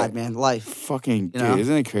 dude. God, Yeah. man, life. Fucking You dude, know?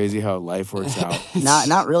 isn't it crazy how life works out?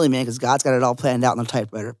 Not really, man, because God's got it all planned out in the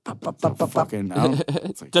typewriter. Fucking, I don't-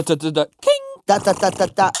 it's like, King. Dot, dot, dot,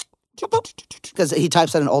 dot, dot. Because he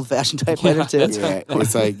types on an old-fashioned typewriter, Yeah, too. that's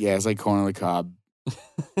yeah, it's like corn on the cob.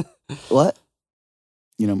 What?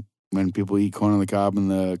 You know, when people eat corn on the cob in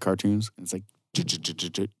the cartoons, it's like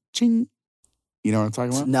ching. You know what I'm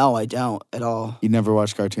talking about? No, I don't at all. You never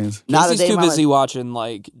watch cartoons? Not a Casey's day too in my busy watching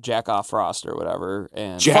like Jack Off Frost or whatever.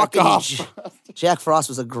 And Jack Fucking off. Jack Frost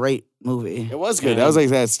was a great movie. It was good. That was like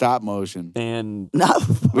that stop motion, and No.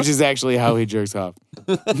 which is actually how he jerks off.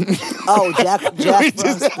 Oh, Jack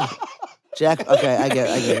Frost. Jack. Okay, I get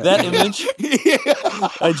it. that image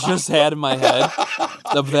I just had in my head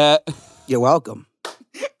of that You're welcome.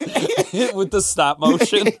 with the stop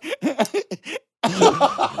motion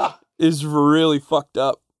is really fucked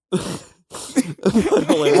up.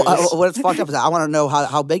 Hilarious. What's fucked up is I want to know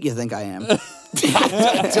how big you think I am.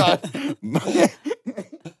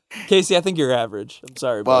 Casey, I think you're average. I'm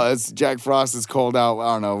sorry, Well, but it's Jack Frost is cold out.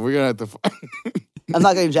 I don't know. We're gonna have to. I'm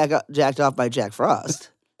not getting jacked off by Jack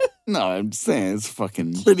Frost. No, I'm just saying it's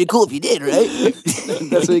fucking. But it'd be cool if you did, right?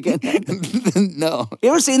 That's what you can. No. You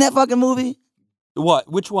ever seen that fucking movie?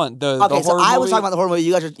 what? Which one? The Okay, so horror I was movie? talking about the horror movie.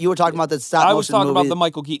 You were talking about the stop motion I was talking movie. about the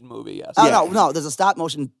Michael Keaton movie. Yes. Oh Yeah. no, there's a stop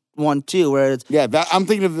motion one too, where it's Yeah, I'm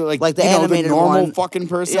thinking of Like the the animated normal one. fucking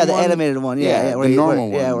person. yeah, the one. animated one. Yeah, Yeah, where the he, normal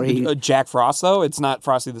where, Yeah, one. where he. Jack Frost though. It's not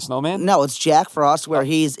Frosty the Snowman. No, it's Jack Frost where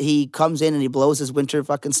he comes in and he blows his winter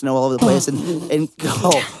fucking snow all over the place and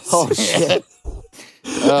oh shit.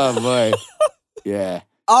 Oh boy. Yeah.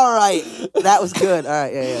 All right, that was good. All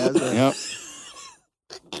right, yeah, that was good. Yep.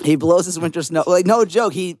 He blows his winter snow. Like no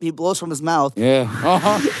joke, he blows from his mouth. Yeah.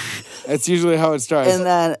 Uh-huh. That's usually how it starts. And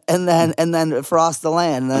then frost the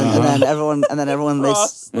land, and then everyone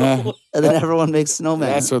makes Yeah. and then everyone makes snowmen.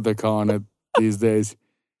 That's what they're calling it these days.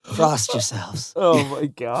 Frost yourselves. Oh my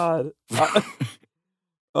god.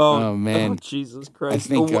 Oh, man. Jesus Christ!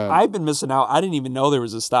 think, I've been missing out. I didn't even know there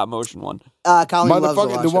was a stop motion one. Colleen loves to Motherfucker,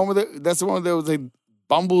 watch the it. one with that's the one that was like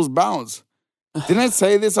Bumble's Bounce. Didn't I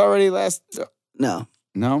say this already last? No.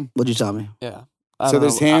 No. What'd you tell me? Yeah. So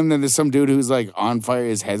there's him, then there's some dude who's like on fire,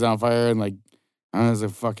 his head's on fire, and like I don't know, it's a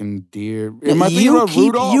fucking deer. Am I thinking about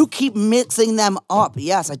Rudolph? You keep mixing them up.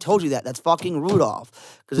 Yes, I told you that. That's fucking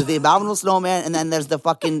Rudolph. Because there's the Abominable Snowman, and then there's the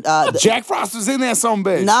fucking... Jack Frost was in there, some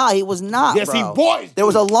bitch. Nah, he was not, Yes, bro. he was. There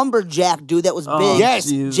was a lumberjack dude that was big. Yes.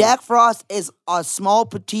 Jesus. Jack Frost is a small,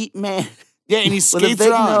 petite man Yeah, and he with a skates big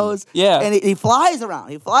around. nose. Yeah. And he flies around.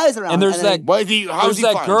 He flies around. And there's then that- How's he There's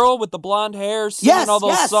that flying? girl with the blonde hair singing Yes, all those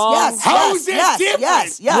yes, songs. yes. How is that different?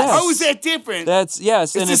 Yes. How is that different? That's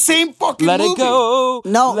it's and the same fucking Let movie. It Go.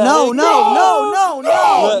 No.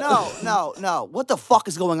 What the fuck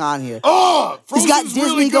is going on here? Oh, He's got Frozen's Disney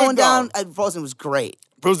really good, going though. down. Frozen was great.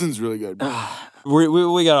 Frozen's really good.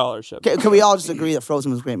 We got all our shit. Can we all just agree that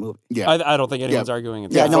Frozen was a great movie? Yeah. I don't think anyone's arguing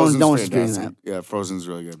it. Yeah, no one's Frozen's disagreeing fantastic. that. Yeah, Frozen's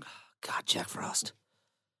really good. God, Jack Frost.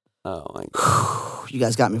 Oh my god. You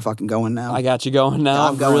guys got me fucking going now. I got you going now.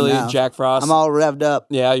 I'm going really now. Jack Frost. I'm all revved up.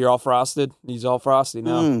 Yeah, you're all frosted. He's all frosty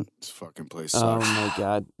now. This fucking place Oh sucks. my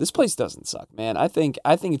god. This place doesn't suck, man. I think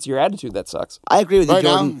it's your attitude that sucks. I agree with you, Right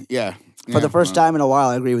now? Jordan. Yeah. For the first time in a while,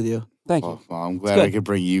 I agree with you. Thank you. Well, I'm glad good. I could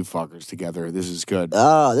bring you fuckers together. This is good.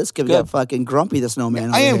 Oh, this could Good. get fucking Grumpy the Snowman.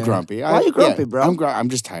 I over am here. grumpy. Why are you grumpy, bro? I'm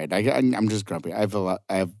just tired. I'm just grumpy. I have a lot.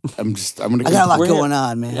 I'm gonna. I got a lot We're going here.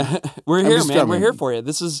 on, man. We're here, just man. We're grumpy. here for you.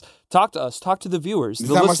 This is talk to us. Talk to the viewers, There's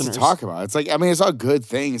the not listeners. much to talk about. It's like it's all good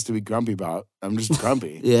things to be grumpy about. I'm just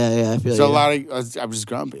grumpy. Yeah, I feel So you. a lot of I'm just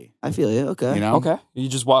grumpy. I feel you. Okay. You know. Okay. You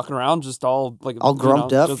just walking around just all like All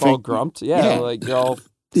grumped up? Just all grumped. Yeah, Yeah. like you're all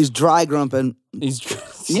He's dry grumping. he's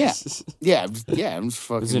Yeah. Yeah. I'm just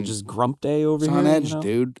fucking. Is it just grump day over it's here? on edge, you know?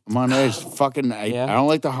 dude. I'm on edge. Fucking. I don't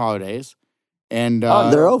like the holidays. And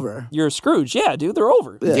They're over. You're a Scrooge. Yeah, dude, they're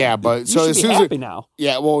over. yeah, but You so should as be soon as happy now.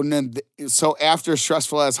 yeah, well, and then so after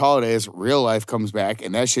stressful ass holidays, real life comes back,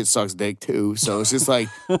 and that shit sucks dick too. So it's just like,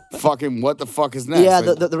 fucking, what the fuck is next? Yeah,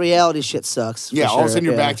 Like, the reality shit sucks. For yeah. All of a sudden,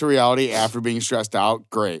 sure, you're yeah. back to reality after being stressed out.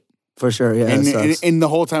 Great. For sure, yeah. and, it and, sucks. and the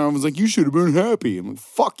whole time, I was like, you should have been happy. I'm like,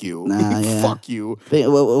 fuck you. Nah, yeah. Fuck you.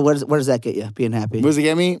 Where does that get you? Being happy? What does it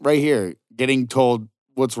get me? Right here, getting told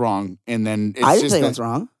what's wrong, and then it's I didn't just say that- what's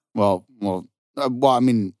wrong. Well, I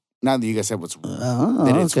mean, not that you guys said what's Oh,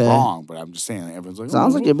 that it's okay. wrong, but I'm just saying that everyone's like,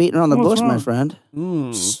 Sounds like you're beating around the what's bush, my wrong? friend.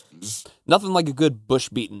 Nothing like a good bush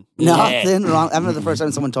beating. Nothing wrong. I remember the first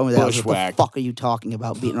time someone told me that. I was like, what Bushwhack. the fuck are you talking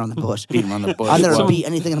about beating around the bush? beating on the bush. I've never Well, beat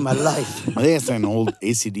anything in my life. I think it's an old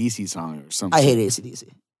AC/DC song or something. I hate AC/DC.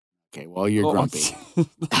 Okay, well, you're Oh, grumpy.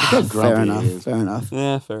 Fair grumpy enough. is. Fair enough.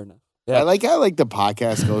 Yeah, fair enough. Yeah. I like the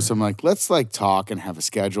podcast goes. So I'm like, let's like talk and have a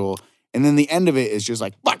schedule, and then the end of it is just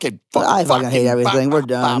like fucking. I fucking hate everything. bop, We're bop,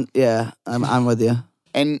 done. bop. Yeah, I'm with you.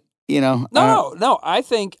 And you know, No. I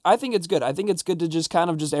think it's good. I think it's good to just kind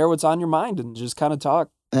of just air what's on your mind and just kind of talk.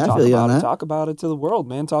 Yeah, I talk feel you about on it. that. Talk about it to the world,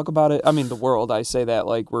 man. Talk about it. I mean, the world. I say that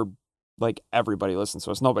like we're like everybody listens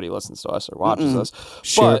to us. Nobody listens to us or watches us.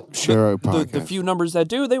 share But share a the podcast. few numbers that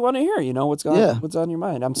do, they want to hear. You know what's on your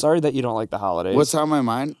mind. I'm sorry that you don't like the holidays. What's on my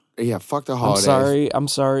mind? Yeah, fuck the I'm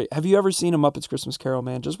holidays. sorry. Have you ever seen a Muppets Christmas Carol,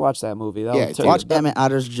 man? Just watch that movie. That'll Yeah, turn- Watch Emmett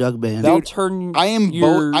Otter's Jug Band. That'll turn. I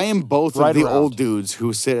am both right of the around. old dudes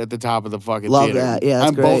who sit at the top of the fucking Love theater. that. Yeah, that's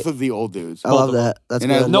I'm great. both of the old dudes. I love of them. that. That's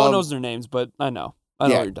And I good. No one love- knows their names, but I know. I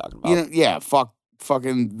know Yeah. what you're talking about. You know, yeah,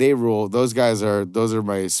 fucking they rule. Those are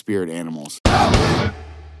my spirit animals.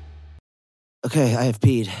 Okay, I have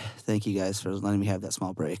peed. Thank you guys for letting me have that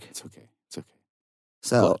small break. It's okay. It's okay.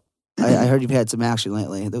 So, I heard you've had some action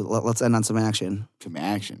lately. Let's end on some action. Some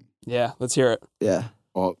action. Yeah, let's hear it. Yeah.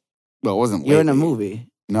 Well, it wasn't. You're in a lately. movie.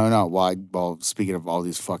 No. Well, speaking of all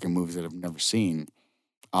these fucking movies that I've never seen,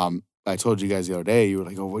 I told you guys the other day. You were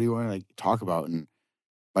like, "Oh, what do you want to like talk about?" And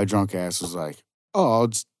my drunk ass was like, "Oh, I'll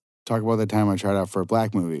just talk about the time I tried out for a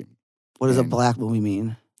black movie, What does a And- black movie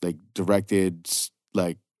mean? like directed,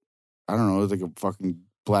 like I don't know, it was like a fucking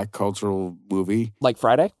black cultural movie. Like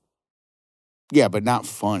Friday? Yeah, but not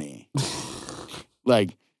funny.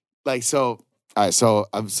 like so. All right, so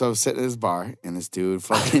I'm sitting at this bar and this dude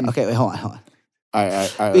fucking. Okay, wait, hold on.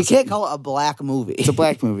 I We can't call it a black movie. It's a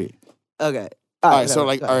black movie. Okay. All right, so whatever,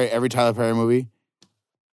 like, go all ahead. right, every Tyler Perry movie,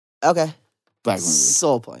 Okay. black movie.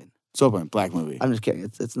 Soul Plane. Soul Plane, black movie. I'm just kidding.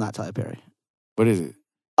 It's not Tyler Perry. What is it?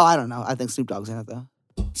 Oh, I don't know. I think Snoop Dogg's in it though.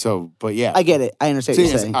 So, but yeah. I get it. I understand what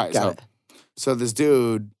you're saying. All right, Got it. so this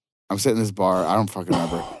dude, I'm sitting in this bar, I don't fucking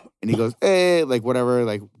remember, and he goes, "Hey, like whatever,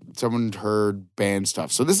 like someone heard band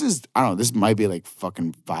stuff." So this is, I don't know, this might be like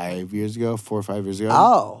fucking 5 years ago, 4 or 5 years ago.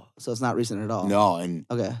 Oh, so it's not recent at all. No, and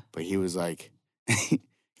Okay. but he was like,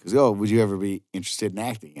 goes, "Oh, would you ever be interested in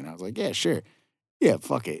acting?" And I was like, "Yeah, sure. Yeah,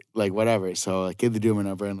 fuck it. Like, whatever." So I gave the dude my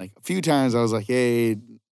number. And like a few times I was like, "Hey,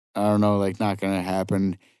 I don't know, like not going to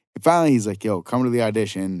happen." And finally he's like, "Yo, come to the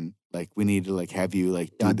audition. Like, we need to like have you like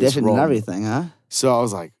do this Audition role." and everything, huh? So I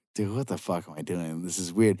was like, "Dude, what the fuck am I doing? This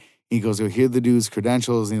is weird." He goes, "Yo, here are the dude's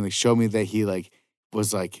credentials." And he like showed me that he like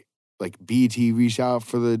was like BT reached out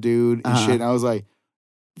for the dude and shit. And I was like,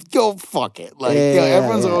 "Yo, fuck it." Like, yo,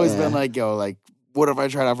 everyone's always been like, "Yo, like, what if I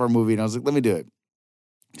tried out for a movie?" And I was like, "Let me do it."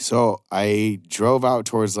 So I drove out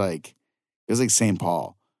towards like, it was like St.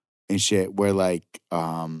 Paul and shit, where like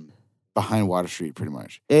behind Water Street pretty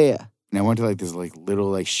much. Yeah. And I went to like this like little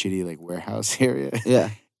like shitty like warehouse area. Yeah.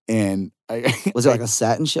 And I Was it like a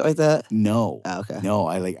set and shit like that? No. Oh, okay. No,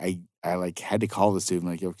 I like had to call this dude. I'm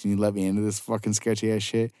like, "Yo, can you let me into this fucking sketchy ass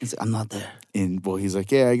shit?" He's like, I'm not there. And well, he's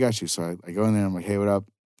like, "Yeah, I got you." So I go in there. I'm like, "Hey, what up?"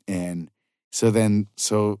 And so then,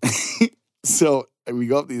 so we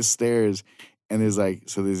go up these stairs, and there's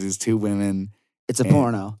these two women. It's a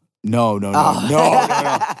porno. No.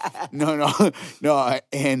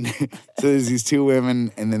 And so there's these two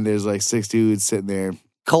women, and then there's like 6 dudes sitting there.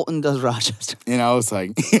 Colton does Rochester. And I was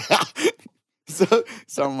like, so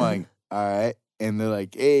I'm like, all right. And they're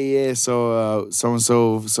like, "Hey, yeah, so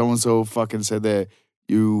so-and-so fucking said that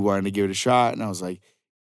you wanted to give it a shot." And I was like,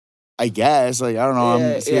 "I guess, like, I don't know." I'm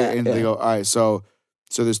just here. And they go, "All right, so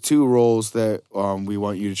there's 2 roles that we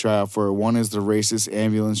want you to try out for. One is the racist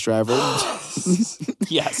ambulance driver."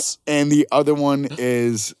 Yes. And the other one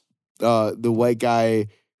is the white guy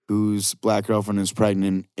whose black girlfriend is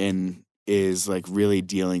pregnant and is like really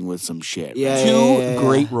dealing with some shit. Yeah. Two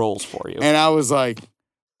great roles for you. And I was like,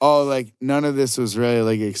 "Oh, like none of this was really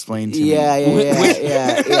like explained to me." Yeah.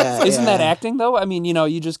 Isn't that acting though? I mean,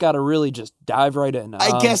 you just got to really just dive right in.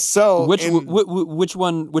 I guess so. Which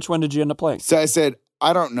one did you end up playing? So I said,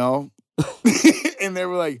 "I don't know." And they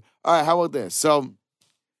were like, "All right, how about this?"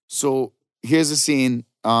 So here's the scene.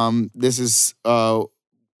 This is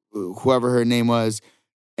whoever her name was,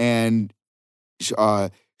 and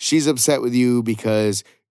she's upset with you because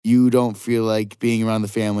you don't feel like being around the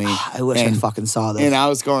family. I wish I fucking saw this. And I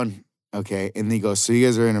was going, "Okay." And he goes, "So you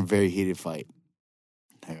guys are in a very heated fight."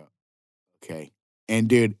 I go, "Okay." And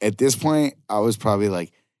dude, at this point, I was probably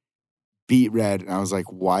like beat red, and I was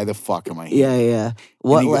like, "Why the fuck am I here?" Yeah.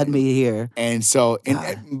 What led me here? And so,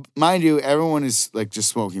 and mind you, everyone is like just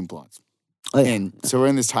smoking blunts. Oh, yeah. And so we're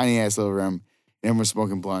in this tiny ass little room, and everyone's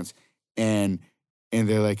smoking blunts, and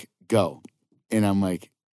they're like, "Go," and I'm like,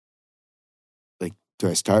 "Do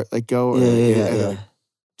I start like go?" Or, Yeah. Like,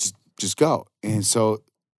 just go. And so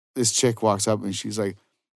this chick walks up and she's like,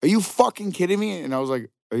 "Are you fucking kidding me?" And I was like,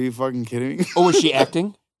 "Are you fucking kidding me?" Oh, was she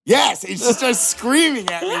acting? Yes. And she starts screaming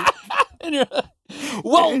at me. And you're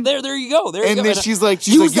well, there you go. There you go. And then she's like,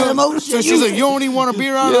 use that "You-" emotion. So she's like, "You don't even want to be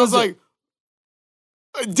around?" I was like,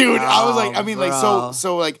 dude, I was like, I mean, like, bro.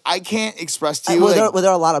 so like, I can't express to you. Were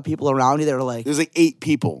there a lot of people around you that were like, There's like 8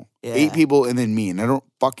 people. Yeah. 8 people and then me. And I don't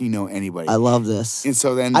fucking know anybody. I love this. And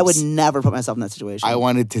so then I would never put myself in that situation. I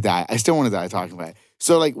wanted to die. I still want to die talking about it.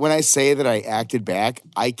 So like when I say that I acted back,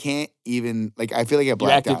 I can't even, like, I feel like I you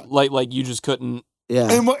blacked acted out. like you just couldn't. Yeah.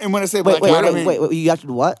 And when I say blacked out, I mean, wait, you acted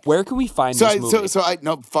what? Where can we find so this movie? I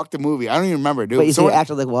no, fuck the movie. I don't even remember, dude. Wait, you so said you when,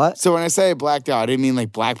 acted like what? so when I say I blacked out, I didn't mean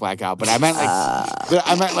like blackout, but I meant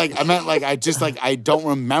like, I meant like I just like I don't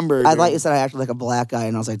remember. I thought you said I acted like a black guy,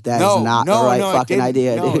 and I was like, that is not the right I fucking didn't.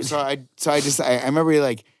 idea, No, dude. so I remember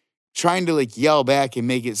like trying to like yell back and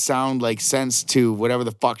make it sound like sense to whatever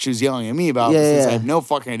the fuck she was yelling at me about, since I have no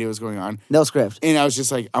fucking idea what's going on. No script. And I was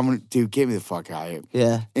just like, dude, get me the fuck out of here.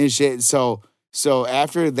 Yeah. And shit. So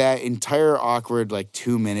after that entire awkward like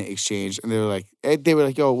 2-minute exchange, and they were like,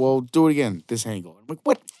 "Oh, well, do it again, this angle." I'm like,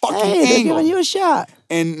 "What fucking They're angle?" giving you a shot.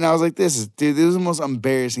 And I was like, this is the most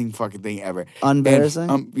embarrassing fucking thing ever. Embarrassing?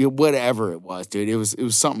 And, whatever it was, dude. It was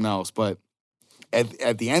something else. But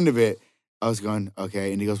at the end of it, I was going,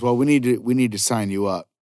 okay. And he goes, "Well, we need to sign you up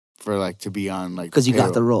for like to be on like Because you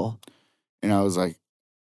got payroll." the role. And I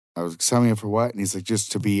was signing me up for what? And he's like,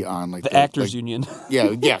 "Just to be on like the Actors Union.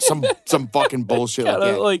 Yeah, some fucking bullshit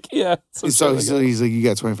like that. Some So shit like he's like, "You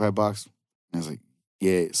got $25?" And I was like,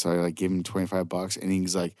 "Yeah." So I like gave him $25, and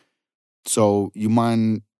he's like, "So you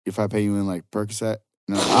mind if I pay you in like Percocet?"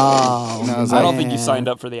 And I was I like, don't think you signed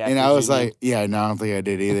up for the Actors and I was Union. like, "Yeah, no, I don't think I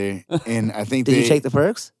did either." And I think Did you take the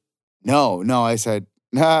perks? No, I said,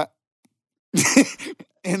 "Nah."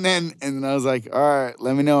 And then I was like, "All right,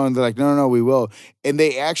 let me know." And they're like, no, we will. And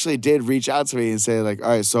they actually did reach out to me and say like, "All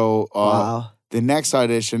right, so Wow. the next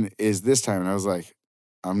audition is this time." And I was like,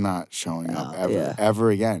 "I'm not showing up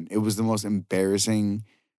ever again." It was the most embarrassing,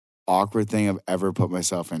 awkward thing I've ever put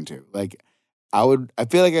myself into. Like, I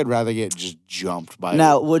feel like I'd rather get just jumped by.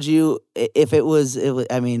 Now, would you, if it was,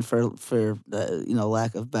 I mean, for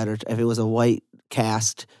lack of better, if it was a white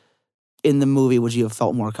cast in the movie, would you have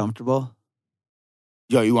felt more comfortable?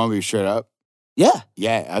 Yo, you want me to straight up? Yeah.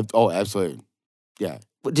 Yeah. Absolutely. Yeah.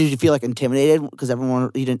 But did you feel like intimidated because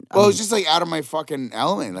everyone you didn't? Well, it's just like out of my fucking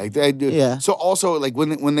element. Like I do. Yeah. So also like when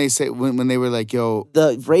they were like, yo,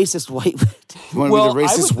 the racist white. you want to be the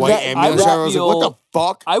racist white ambulance driver? I was like, what the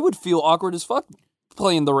fuck? I would feel awkward as fuck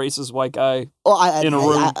playing the racist white guy in a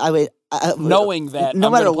room. Knowing that no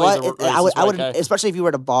I'm matter play what, the I would, guy. especially if you were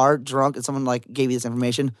at a bar drunk and someone like gave you this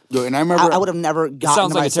information. Yo, and I remember I would have never gotten.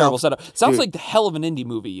 Sounds like myself. a terrible setup. Sounds like the hell of an indie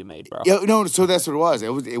movie you made, bro. Yeah, no. So that's what it was. It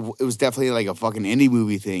was definitely like a fucking indie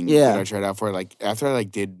movie thing. Yeah. That I tried out for. Like after I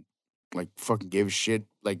like did, like fucking gave a shit,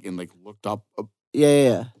 like and like looked up.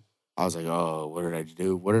 Yeah. I was like, oh, what did I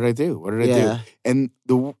do? What did I do? And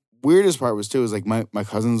the weirdest part was too is like my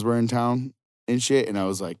cousins were in town and shit, and I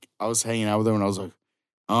was hanging out with them, and I was like,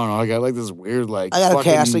 I don't know, I got like this weird like. I got a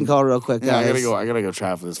casting call real quick, yeah, guys. I gotta go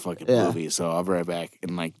try for this fucking movie. So I'll be right back.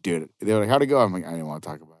 And like, dude, they were like, how'd it go? I'm like, I didn't want to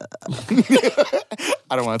talk about it.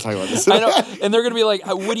 I don't want to talk about this. I know, and they're gonna be like,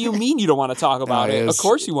 what do you mean you don't want to talk about it? Of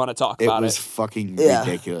course you want to talk about it. It was fucking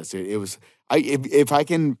ridiculous, dude. It was. If I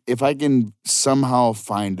can somehow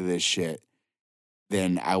find this shit,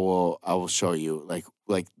 then I will show you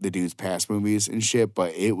like the dude's past movies and shit.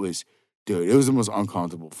 But it was. Dude, it was the most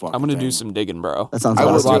uncomfortable fucking I'm gonna thing. do some digging, bro. That sounds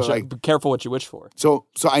awesome. Be careful what you wish for. So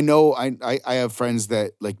I know I have friends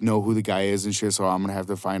that like know who the guy is and shit. So I'm gonna have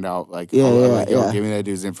to find out. Like, give me that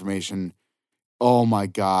dude's information. Oh my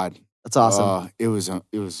god, that's awesome. It was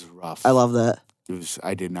rough. I love that.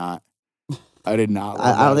 I did not. I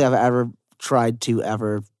don't think I've ever tried to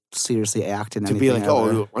ever seriously act in anything. To be like,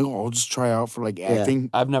 I'll just try out for like acting.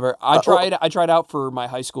 I've never. I tried out for my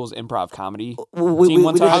high school's improv comedy we team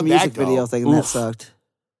one did time. a music video thing and that sucked.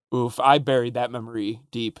 Oof! I buried that memory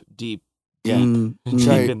deep. Yeah, deep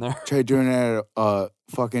in there. Try doing it at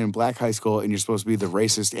fucking black high school, and you're supposed to be the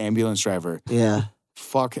racist ambulance driver. Yeah.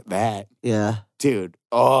 Fuck that. Yeah. Dude.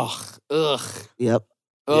 Ugh. Yep.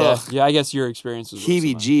 Yeah. I guess your experience was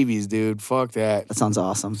heebie-jeebies, dude. Fuck that. That sounds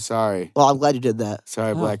awesome. Sorry. Well, I'm glad you did that.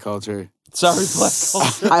 Sorry, black culture. Sorry, black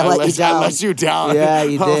culture. I let you down. I let you down. Yeah,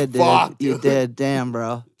 you did, dude. Fuck, you did. Damn,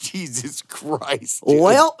 bro. Jesus Christ. Dude.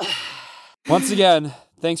 Well, once again,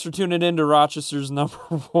 thanks for tuning in to Rochester's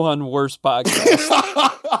 #1 worst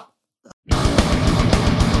podcast.